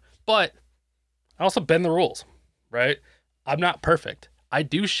don't. But I also bend the rules, right? I'm not perfect. I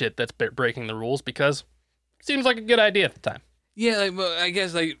do shit that's breaking the rules because it seems like a good idea at the time. Yeah, like, but I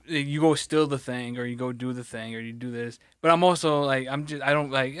guess like you go steal the thing, or you go do the thing, or you do this. But I'm also like, I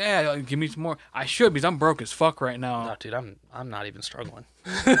don't like, yeah, give me some more. I should because I'm broke as fuck right now. No, dude, I'm not even struggling.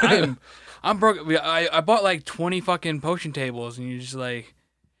 I'm broke. I bought like 20 fucking potion tables, and you're just like,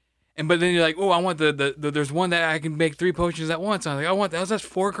 but then you're like, oh, I want the there's one that I can make 3 potions at once. I'm like, I want that. That's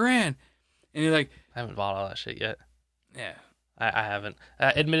 $4,000. And you're like, I haven't bought all that shit yet. yeah, I haven't.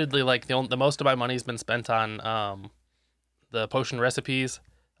 Admittedly, like the most of my money's been spent on the potion recipes,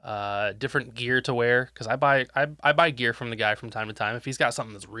 different gear to wear, because I buy gear from the guy from time to time. If he's got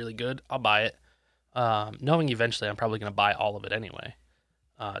something that's really good, I'll buy it. Knowing eventually I'm probably gonna buy all of it anyway,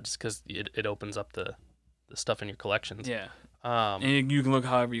 just because it opens up the stuff in your collections. yeah. Um, And you can look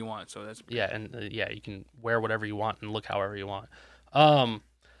however you want. So that's yeah, and yeah, you can wear whatever you want and look however you want.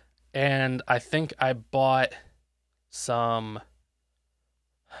 And I think I bought some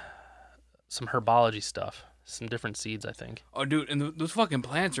herbology stuff. Some different seeds, I think. Oh, dude, and those fucking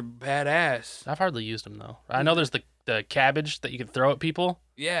plants are badass. I've hardly used them, though. I know there's the cabbage that you can throw at people.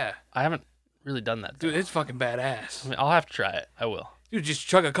 Yeah. I haven't really done that, though. Dude, it's fucking badass. I mean, I'll have to try it. I will. Dude, just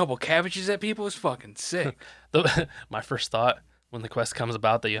chuck a couple cabbages at people. It's fucking sick. My first thought when the quest comes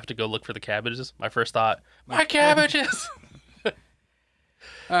about that you have to go look for the cabbages, my first thought, my cabbages!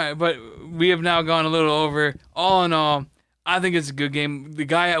 All right, but we have now gone a little over. All in all, I think it's a good game. The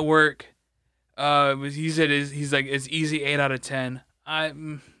guy at work, he said he's like, it's easy 8 out of 10. I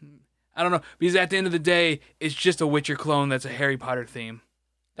don't know, because at the end of the day, it's just a Witcher clone that's a Harry Potter theme.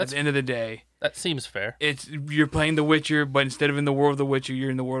 At the end of the day, That seems fair. you're playing The Witcher, but instead of in the world of The Witcher, you're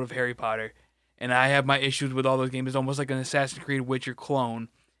in the world of Harry Potter. And I have my issues with all those games. It's almost like an Assassin's Creed Witcher clone,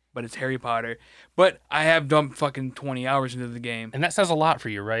 but it's Harry Potter. But I have dumped fucking 20 hours into the game. And that says a lot for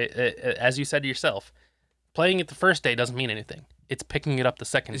you, right? As you said to yourself, playing it the first day doesn't mean anything. It's picking it up the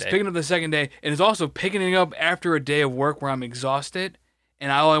second day. It's picking up the second day, and it's also picking it up after a day of work where I'm exhausted,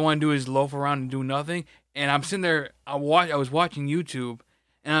 and all I want to do is loaf around and do nothing. And I'm sitting there, I was watching YouTube,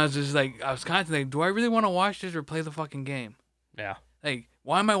 and I was just like, I was constantly like, do I really want to watch this or play the fucking game? Yeah. Like,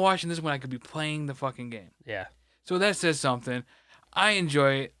 why am I watching this when I could be playing the fucking game? Yeah. So that says something. I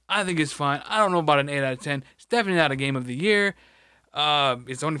enjoy it. I think it's fun. I don't know about an 8 out of 10. It's definitely not a game of the year.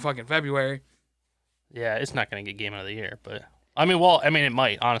 It's only fucking February. Yeah, it's not going to get game of the year, but I mean, it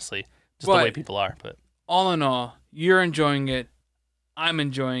might, honestly, just the way people are, but all in all, you're enjoying it. I'm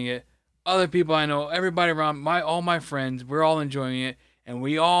enjoying it. Other people I know, everybody around all my friends, we're all enjoying it, and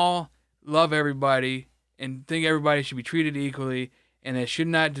we all love everybody and think everybody should be treated equally, and it should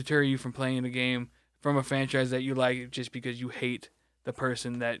not deter you from playing the game from a franchise that you like just because you hate the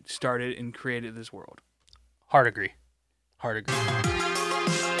person that started and created this world. Hard agree. I didn't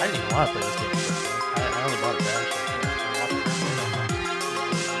even want to play this game. I only bought it to